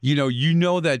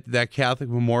 that Catholic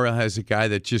Memorial has a guy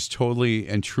that just totally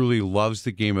and truly loves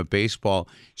the game of baseball.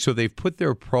 So they've put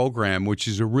their program, which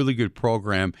is a really good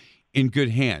program, in good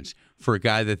hands for a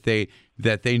guy that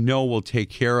they know will take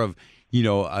care of,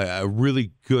 a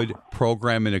really good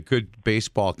program and a good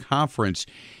baseball conference.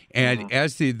 And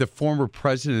as the former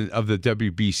president of the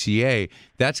WBCA,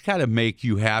 that's got to make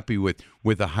you happy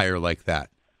with a hire like that.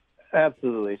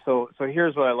 Absolutely. So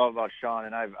here's what I love about Sean,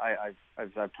 and I've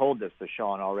told this to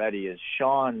Sean already, is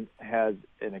Sean has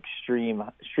an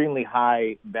extremely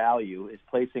high value, is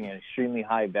placing an extremely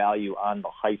high value on the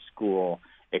high school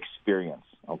experience.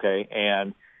 Okay.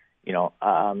 And,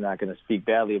 I'm not going to speak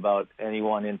badly about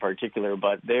anyone in particular,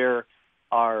 but there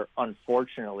are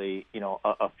unfortunately,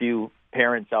 a few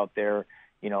parents out there,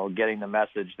 getting the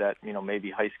message that,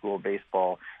 maybe high school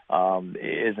baseball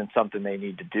isn't something they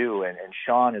need to do. And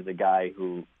Sean is a guy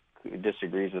who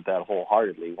disagrees with that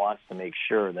wholeheartedly, wants to make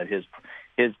sure that his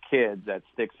kids at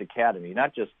Styx Academy,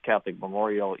 not just Catholic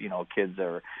Memorial, kids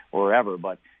or wherever,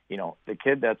 but, the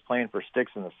kid that's playing for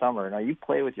Styx in the summer. Now, you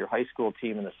play with your high school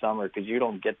team in the summer because you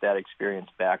don't get that experience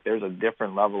back. There's a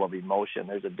different level of emotion.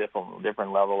 There's a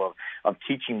different level of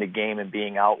teaching the game and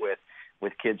being out with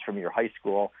kids from your high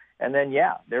school. And then,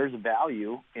 there's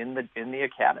value in the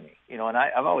academy, and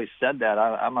I've always said that.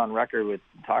 I'm on record with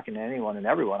talking to anyone and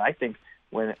everyone. I think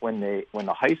when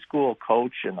the high school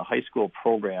coach and the high school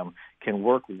program can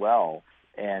work well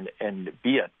and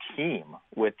be a team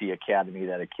with the academy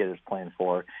that a kid is playing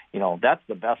for, that's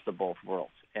the best of both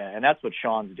worlds. And that's what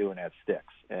Sean's doing at Styx.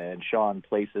 And Sean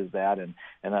places that, and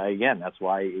again, that's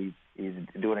why he's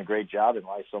doing a great job and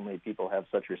why so many people have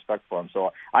such respect for him.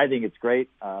 So I think it's great.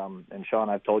 And Sean,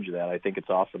 I've told you that. I think it's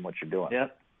awesome what you're doing. Yeah.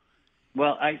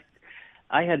 Well, I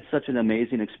had such an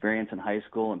amazing experience in high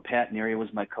school, and Pat Neary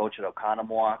was my coach at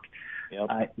Oconomowoc.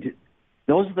 Yep.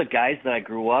 Those are the guys that I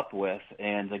grew up with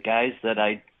and the guys that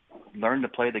I learned to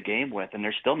play the game with, and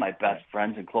they're still my best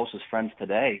friends and closest friends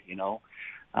today,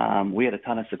 We had a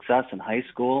ton of success in high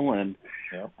school, and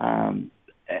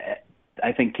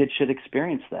I think kids should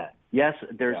experience that. Yes,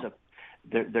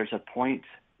 there's a point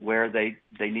where they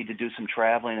need to do some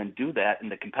traveling and do that,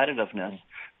 and the competitiveness.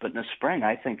 But in the spring,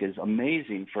 I think is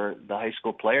amazing for the high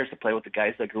school players to play with the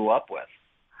guys they grew up with.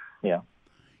 Yeah.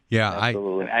 Yeah,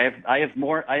 absolutely. I have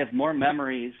more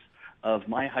memories of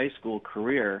my high school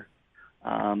career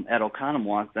at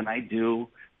Oconomowoc than I do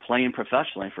playing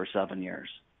professionally for 7 years.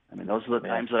 I mean, those are the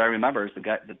times that I remember is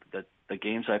the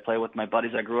games I play with my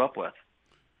buddies I grew up with.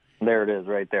 There it is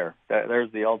right there. There's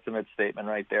the ultimate statement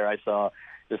right there. I saw,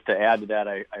 just to add to that,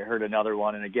 I heard another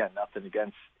one, and again, nothing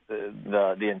against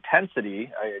the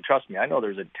intensity. Trust me, I know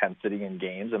there's intensity in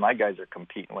games, and my guys are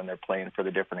competing when they're playing for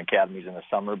the different academies in the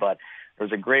summer, but there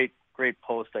was a great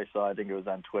post I saw, I think it was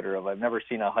on Twitter, of I've never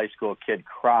seen a high school kid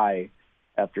cry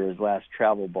after his last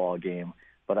travel ball game,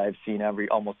 but I've seen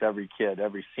almost every kid,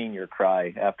 every senior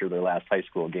cry after their last high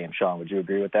school game. Sean, would you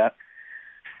agree with that?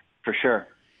 For sure.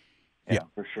 Yeah,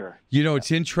 for sure.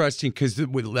 It's interesting because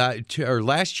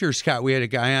last year, Scott, we had a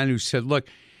guy on who said, look,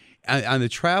 on the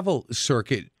travel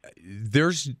circuit,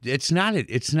 it's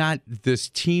not this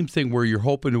team thing where you're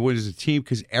hoping to win as a team,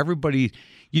 because everybody,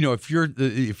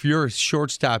 if you're a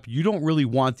shortstop, you don't really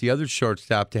want the other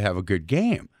shortstop to have a good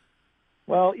game.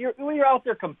 Well, when you're out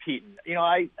there competing,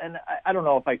 I don't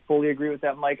know if I fully agree with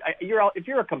that, Mike. If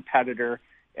you're a competitor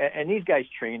and these guys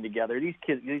train together. These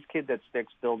kids at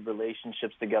Sticks build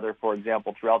relationships together, for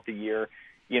example, throughout the year.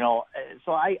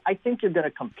 So I think you're going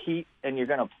to compete and you're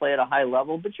going to play at a high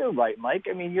level. But you're right, Mike.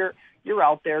 I mean, you're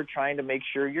out there trying to make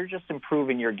sure you're just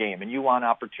improving your game, and you want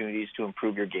opportunities to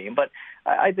improve your game. But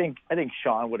I think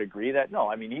Sean would agree that no,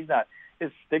 I mean, he's not.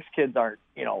 His Sticks kids aren't.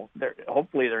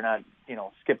 Hopefully they're not.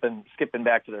 Skipping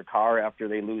back to their car after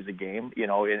they lose a game. In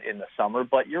the summer.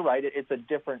 But you're right. It's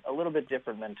a little bit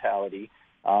different mentality.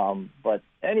 But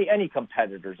any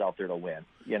competitors out there to win,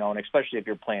 and especially if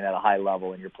you're playing at a high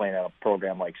level and you're playing at a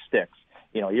program like Sticks,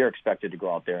 you're expected to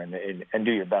go out there and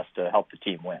do your best to help the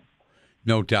team win.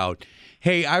 No doubt.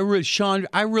 Hey, Sean,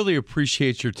 I really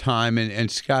appreciate your time, and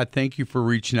Scott, thank you for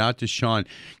reaching out to Sean,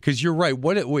 because you're right.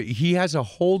 He has a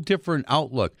whole different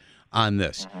outlook on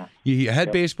this. Uh-huh. He's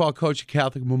head baseball coach at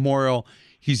Catholic Memorial.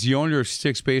 He's the owner of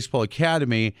Sticks Baseball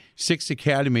Academy, Sticks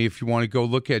Academy, if you want to go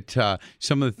look at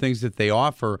some of the things that they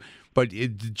offer. But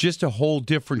just a whole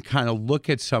different kind of look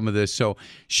at some of this. So,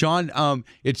 Sean,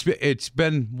 it's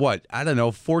been,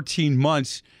 14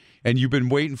 months, and you've been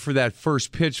waiting for that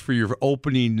first pitch for your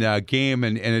opening game,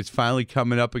 and it's finally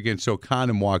coming up against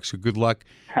Oconomowoc. So good luck.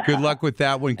 Good luck with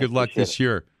that one. Good luck this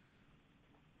year.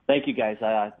 Thank you, guys.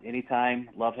 Anytime.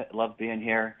 Love being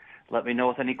here. Let me know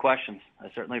with any questions. I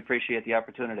certainly appreciate the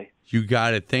opportunity. You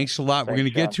got it. Thanks a lot. We're going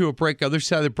to get to a break. Other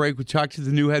side of the break, we talked to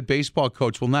the new head baseball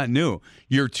coach. Well, not new,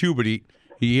 year 2, but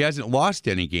he hasn't lost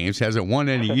any games, hasn't won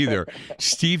any either.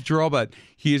 Steve Drobat,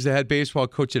 he is the head baseball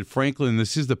coach at Franklin.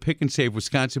 This is the Pick and Save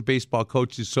Wisconsin Baseball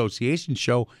Coaches Association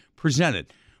show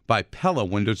presented by Pella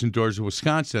Windows and Doors of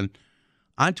Wisconsin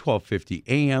on 1250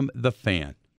 AM The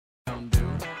Fan.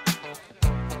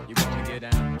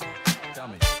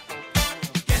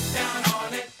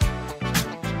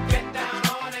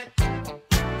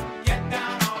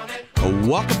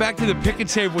 Welcome back to the Pick and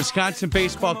Save Wisconsin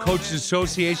Baseball Coaches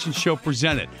Association show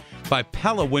presented by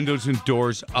Pella Windows and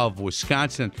Doors of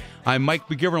Wisconsin. I'm Mike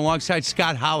McGivern alongside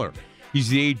Scott Holler. He's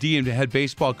the AD and the head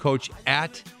baseball coach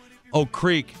at Oak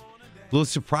Creek. A little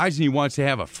surprising he wants to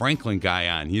have a Franklin guy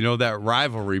on. That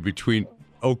rivalry between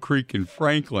Oak Creek and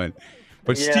Franklin.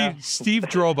 But yeah. Steve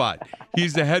Drobat,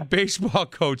 he's the head baseball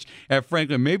coach at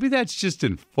Franklin. Maybe that's just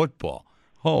in football.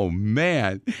 Oh,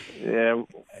 man. Yeah.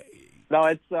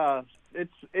 No,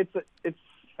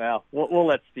 we'll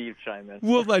let Steve chime in.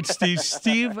 We'll let Steve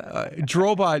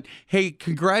Drobat. Hey,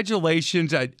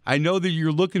 congratulations! I know that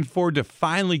you're looking forward to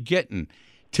finally getting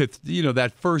to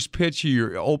that first pitch of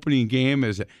your opening game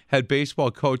as a head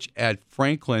baseball coach at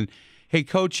Franklin. Hey,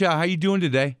 Coach, how you doing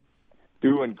today?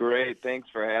 Doing great. Thanks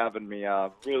for having me.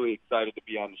 Really excited to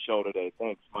be on the show today.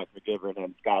 Thanks, Mike McGivern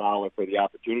and Scott Holler, for the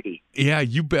opportunity. Yeah,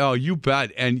 you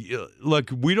bet. And look,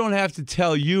 we don't have to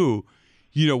tell you,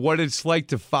 what it's like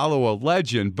to follow a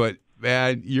legend, but,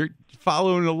 man, you're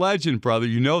following a legend, brother.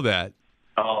 You know that.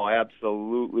 Oh,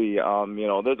 absolutely.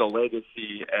 There's a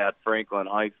legacy at Franklin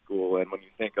High School, and when you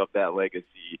think of that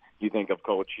legacy, you think of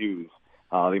Coach Hughes.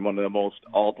 One of the most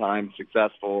all-time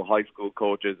successful high school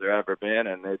coaches there ever been,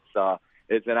 and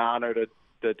it's an honor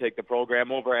to take the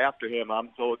program over after him. I'm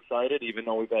so excited, even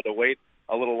though we've had to wait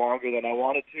a little longer than I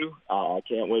wanted to. I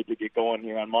can't wait to get going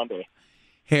here on Monday.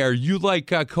 Hey, are you like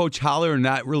Coach Holler,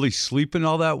 not really sleeping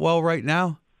all that well right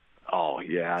now? Oh,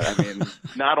 yeah. I mean,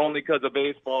 not only because of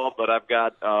baseball, but I've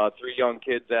got 3 young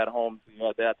kids at home, so you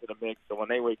add that to the mix. So when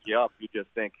they wake you up, you just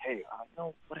think, hey, I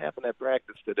know what happened at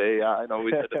practice today. I know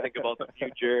we had to think about the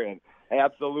future, and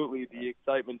absolutely the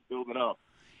excitement's building up.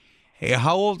 Hey,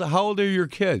 how old are your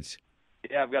kids?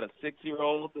 Yeah, I've got a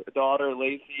 6-year-old daughter,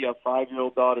 Lacey, a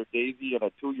 5-year-old daughter, Daisy, and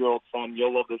a 2-year-old son.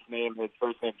 You'll love this name. His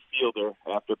first name's Fielder,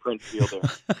 after Prince Fielder.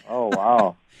 Oh,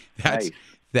 wow. Nice.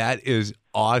 That is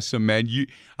awesome, man.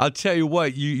 I'll tell you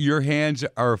what, your hands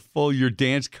are full. Your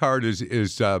dance card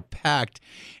is packed.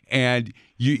 And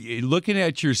you looking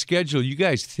at your schedule, you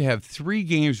guys have 3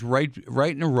 games right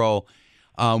in a row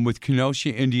with Kenosha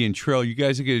Indian Trail. You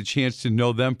guys will get a chance to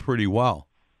know them pretty well.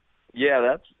 Yeah,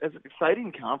 that's an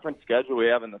exciting conference schedule we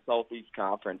have in the Southeast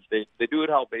Conference. They do it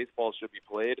how baseball should be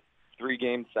played,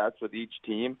 3-game sets with each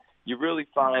team. You really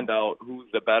find out who's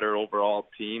the better overall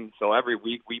team. So every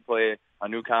week we play a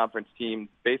new conference team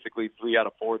basically 3 out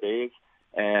of 4 days,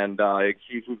 and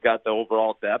see who's got the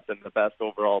overall depth and the best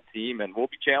overall team. And we'll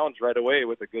be challenged right away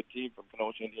with a good team from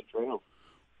Kenosha Indian Trail.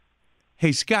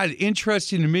 Hey, Scott,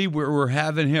 interesting to me we're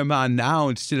having him on now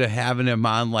instead of having him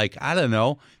on,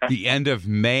 the end of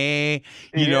May,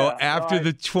 after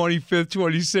the 25th,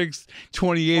 26th,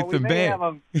 28th of May.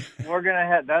 We're going to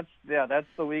have, that's that's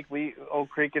the week Oak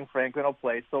Creek and Franklin will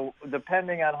play. So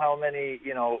depending on how many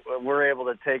we're able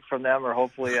to take from them, or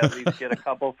hopefully at least get a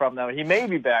couple from them, he may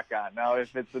be back on. Now,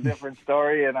 if it's a different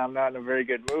story and I'm not in a very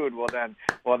good mood,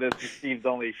 this is Steve's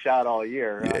only shot all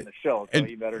year on the show, so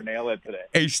he better nail it today.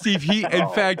 Hey, Steve, in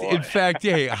fact,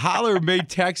 hey, Holler may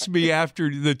text me after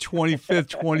the 25th,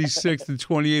 26th, and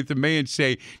 28th of May and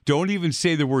say, "Don't even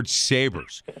say the word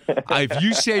Sabres." If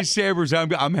you say Sabres,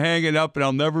 I'm hanging up and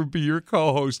I'll never be your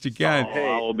co-host again.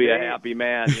 I will be a happy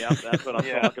man. Yep, that's what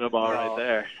I'm talking about right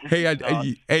there.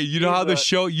 Hey, you know how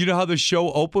the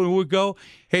show opening would go?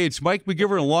 Hey, it's Mike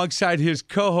McGivern alongside his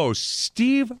co-host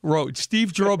Steve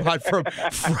Drobot from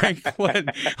Franklin.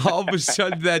 All of a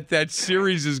sudden, that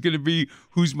series is going to be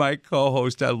who's my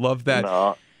co-host. I love that.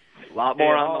 No. A lot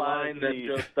more on the line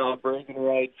than just bragging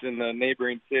rights in the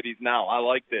neighboring cities now. I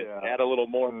like this. Add a little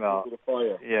more to the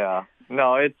fire. Yeah.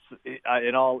 No, it's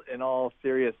in all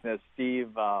seriousness, Steve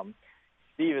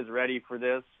is ready for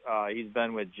this. He's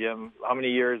been with Jim. How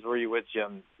many years were you with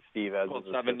Jim, Steve? Well,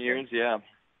 7 years, yeah.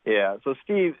 Yeah. So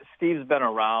Steve's been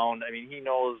around. I mean, he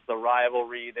knows the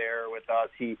rivalry there with us.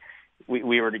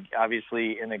 We were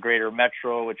obviously in the Greater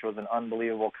Metro, which was an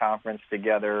unbelievable conference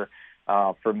together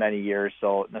for many years.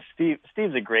 So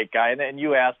Steve's a great guy. And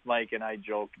you asked Mike, and I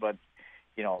joked, but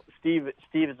Steve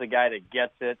is a guy that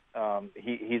gets it.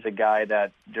 He's a guy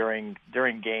that during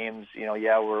games,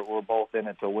 we're both in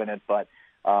it to win it, but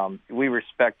we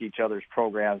respect each other's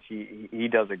programs. He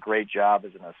does a great job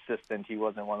as an assistant. He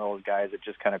wasn't one of those guys that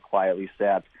just kind of quietly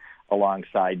sat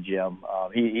alongside Jim.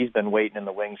 He's been waiting in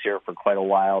the wings here for quite a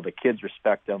while. The kids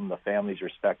respect him. The families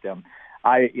respect him.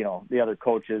 The other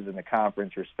coaches in the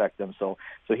conference respect him. So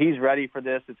he's ready for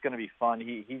this. It's going to be fun.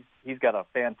 He's got a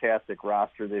fantastic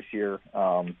roster this year.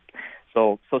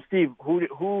 So Steve, who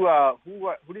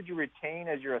did you retain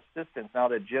as your assistants now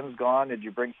that Jim's gone? Did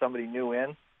you bring somebody new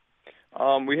in?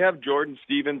 We have Jordan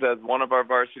Stevens as one of our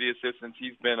varsity assistants.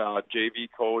 He's been a JV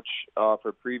coach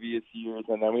for previous years,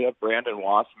 and then we have Brandon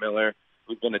Wassmiller,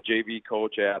 who's been a JV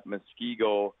coach at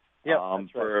Muskego.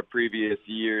 For previous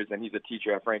years, and he's a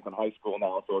teacher at Franklin High School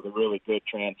now, so it's a really good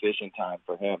transition time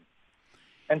for him.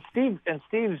 And Steve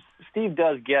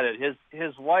does get it.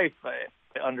 His wife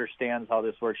understands how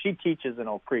this works. She teaches in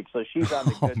Oak Creek, so she's on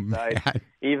the good side,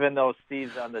 even though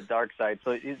Steve's on the dark side.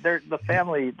 So the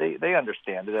family, they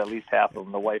understand it. At least half of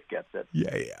them. The wife gets it.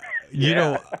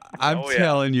 Yeah. I'm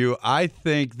telling you, I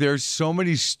think there's so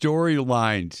many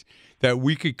storylines that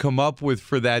we could come up with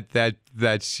for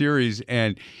that series.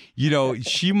 And,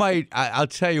 she might, I'll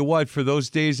tell you what, for those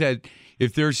days that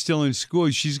if they're still in school,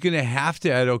 she's going to have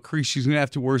to, at Oak Creek, she's going to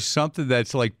have to wear something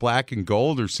that's like black and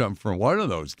gold or something for one of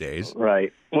those days.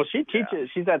 Right. Well, she teaches,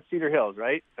 she's at Cedar Hills,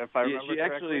 right? If I remember she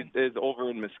correctly. actually is over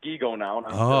in Muskego now.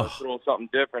 I'm throw something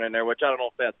different in there, which I don't know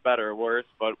if that's better or worse,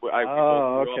 but we grew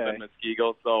up in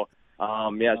Muskego, so...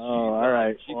 all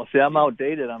right. Well, see, I'm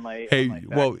outdated on my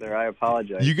facts there. I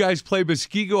apologize. You guys play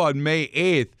Muskego on May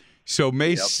 8th, so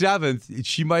May 7th,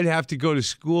 she might have to go to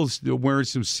school wearing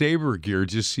some Sabre gear,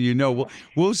 just so you know.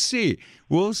 We'll see.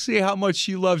 We'll see how much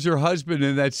she loves her husband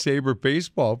in that Sabre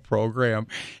baseball program.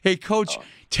 Hey, Coach,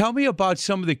 tell me about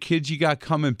some of the kids you got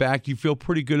coming back. You feel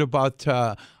pretty good about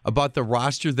the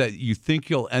roster that you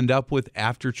think you'll end up with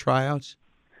after tryouts?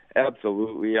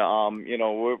 Absolutely.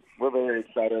 We're very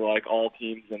excited, like all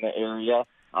teams in the area.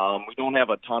 We don't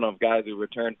have a ton of guys who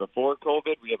returned before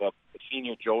COVID. We have a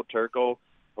senior, Joe Turco,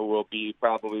 who will be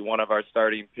probably one of our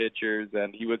starting pitchers,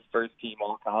 and he was first-team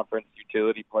all-conference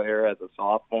utility player as a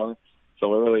sophomore. So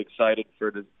we're really excited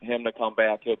for him to come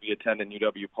back. He'll be attending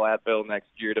UW-Platteville next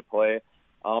year to play.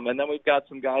 And then we've got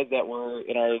some guys that were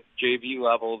in our JV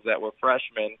levels that were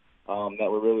freshmen,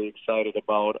 that we're really excited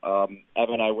about.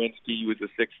 Evan Iwinski, who is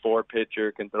a 6'4"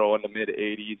 pitcher, can throw in the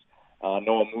mid-80s.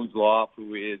 Noah Muzloff,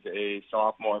 who is a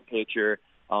sophomore pitcher,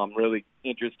 really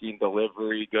interesting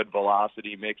delivery, good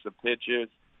velocity mix of pitches.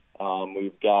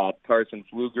 We've got Carson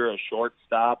Pfluger, a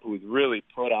shortstop, who's really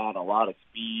put on a lot of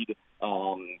speed,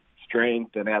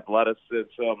 strength, and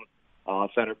athleticism.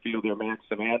 Center fielder Max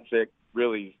Samancic,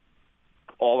 really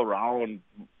all-around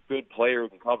good player who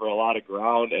can cover a lot of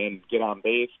ground and get on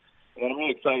base. And then I'm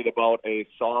really excited about a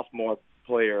sophomore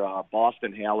player,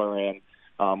 Boston Halloran,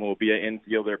 who will be an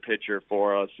infielder pitcher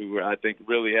for us, who I think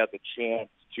really has a chance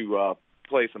to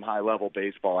play some high-level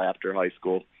baseball after high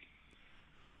school.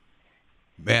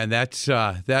 Man, that's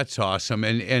awesome.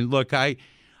 And look, I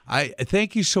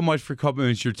thank you so much for coming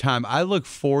with your time. I look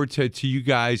forward to you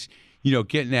guys,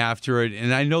 getting after it.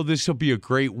 And I know this will be a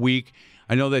great week.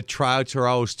 I know that tryouts are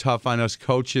always tough on us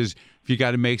coaches if you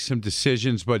got to make some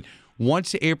decisions, but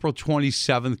once April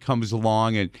 27th comes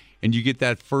along and you get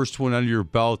that first one under your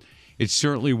belt, it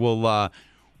certainly will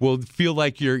feel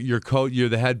like you're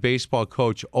the head baseball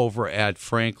coach over at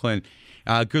Franklin.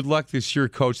 Good luck this year,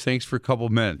 Coach. Thanks for a couple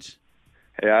minutes.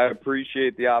 Hey, I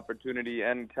appreciate the opportunity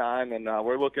and time, and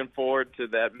we're looking forward to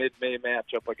that mid-May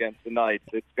matchup against the Knights.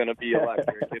 It's going to be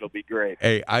electric. It'll be great.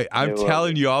 Hey, I'm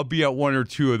telling you, I'll be at one or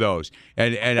two of those,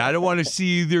 and I don't want to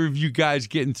see either of you guys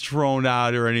getting thrown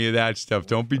out or any of that stuff.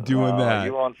 Don't be doing that.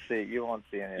 You won't see any of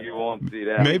that. You won't see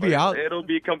that. Maybe it'll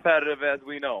be competitive, as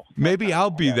we know. Maybe I'll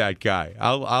be that guy.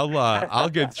 I'll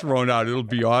get thrown out. It'll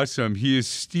be awesome. He is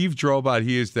Steve Drobot.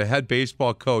 He is the head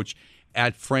baseball coach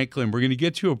at Franklin. We're going to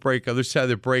get to a break. Other side of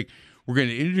the break, we're going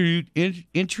to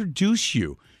introduce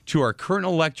you to our current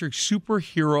electric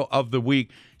superhero of the week.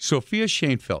 Sophia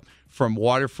Shanefield from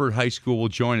Waterford High School will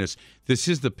join us. This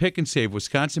is the Pick and Save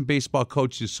Wisconsin Baseball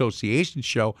Coaches Association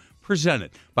show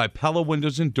presented by Pella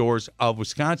Windows and Doors of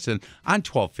Wisconsin on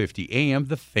 1250 AM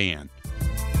The Fan.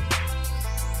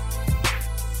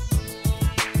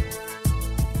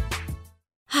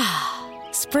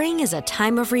 Spring is a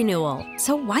time of renewal,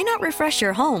 so why not refresh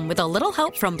your home with a little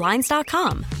help from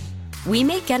Blinds.com? We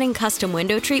make getting custom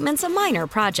window treatments a minor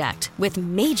project with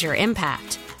major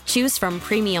impact. Choose from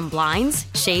premium blinds,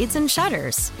 shades, and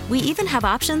shutters. We even have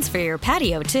options for your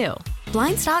patio, too.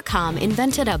 Blinds.com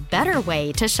invented a better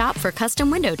way to shop for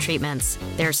custom window treatments.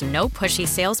 There's no pushy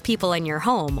salespeople in your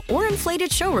home or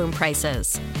inflated showroom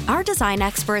prices. Our design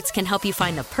experts can help you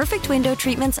find the perfect window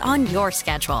treatments on your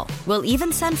schedule. We'll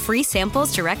even send free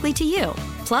samples directly to you.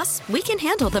 Plus, we can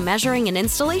handle the measuring and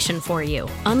installation for you.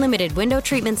 Unlimited window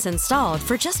treatments installed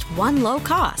for just one low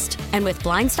cost. And with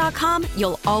Blinds.com,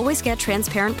 you'll always get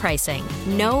transparent pricing.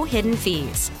 No hidden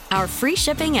fees. Our free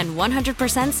shipping and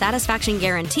 100% satisfaction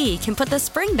guarantee can put the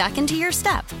spring back into your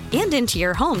step and into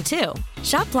your home, too.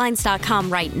 Shop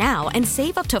Blinds.com right now and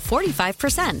save up to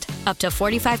 45%. Up to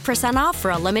 45% off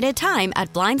for a limited time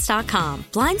at Blinds.com.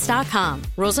 Blinds.com.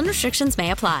 Rules and restrictions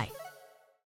may apply.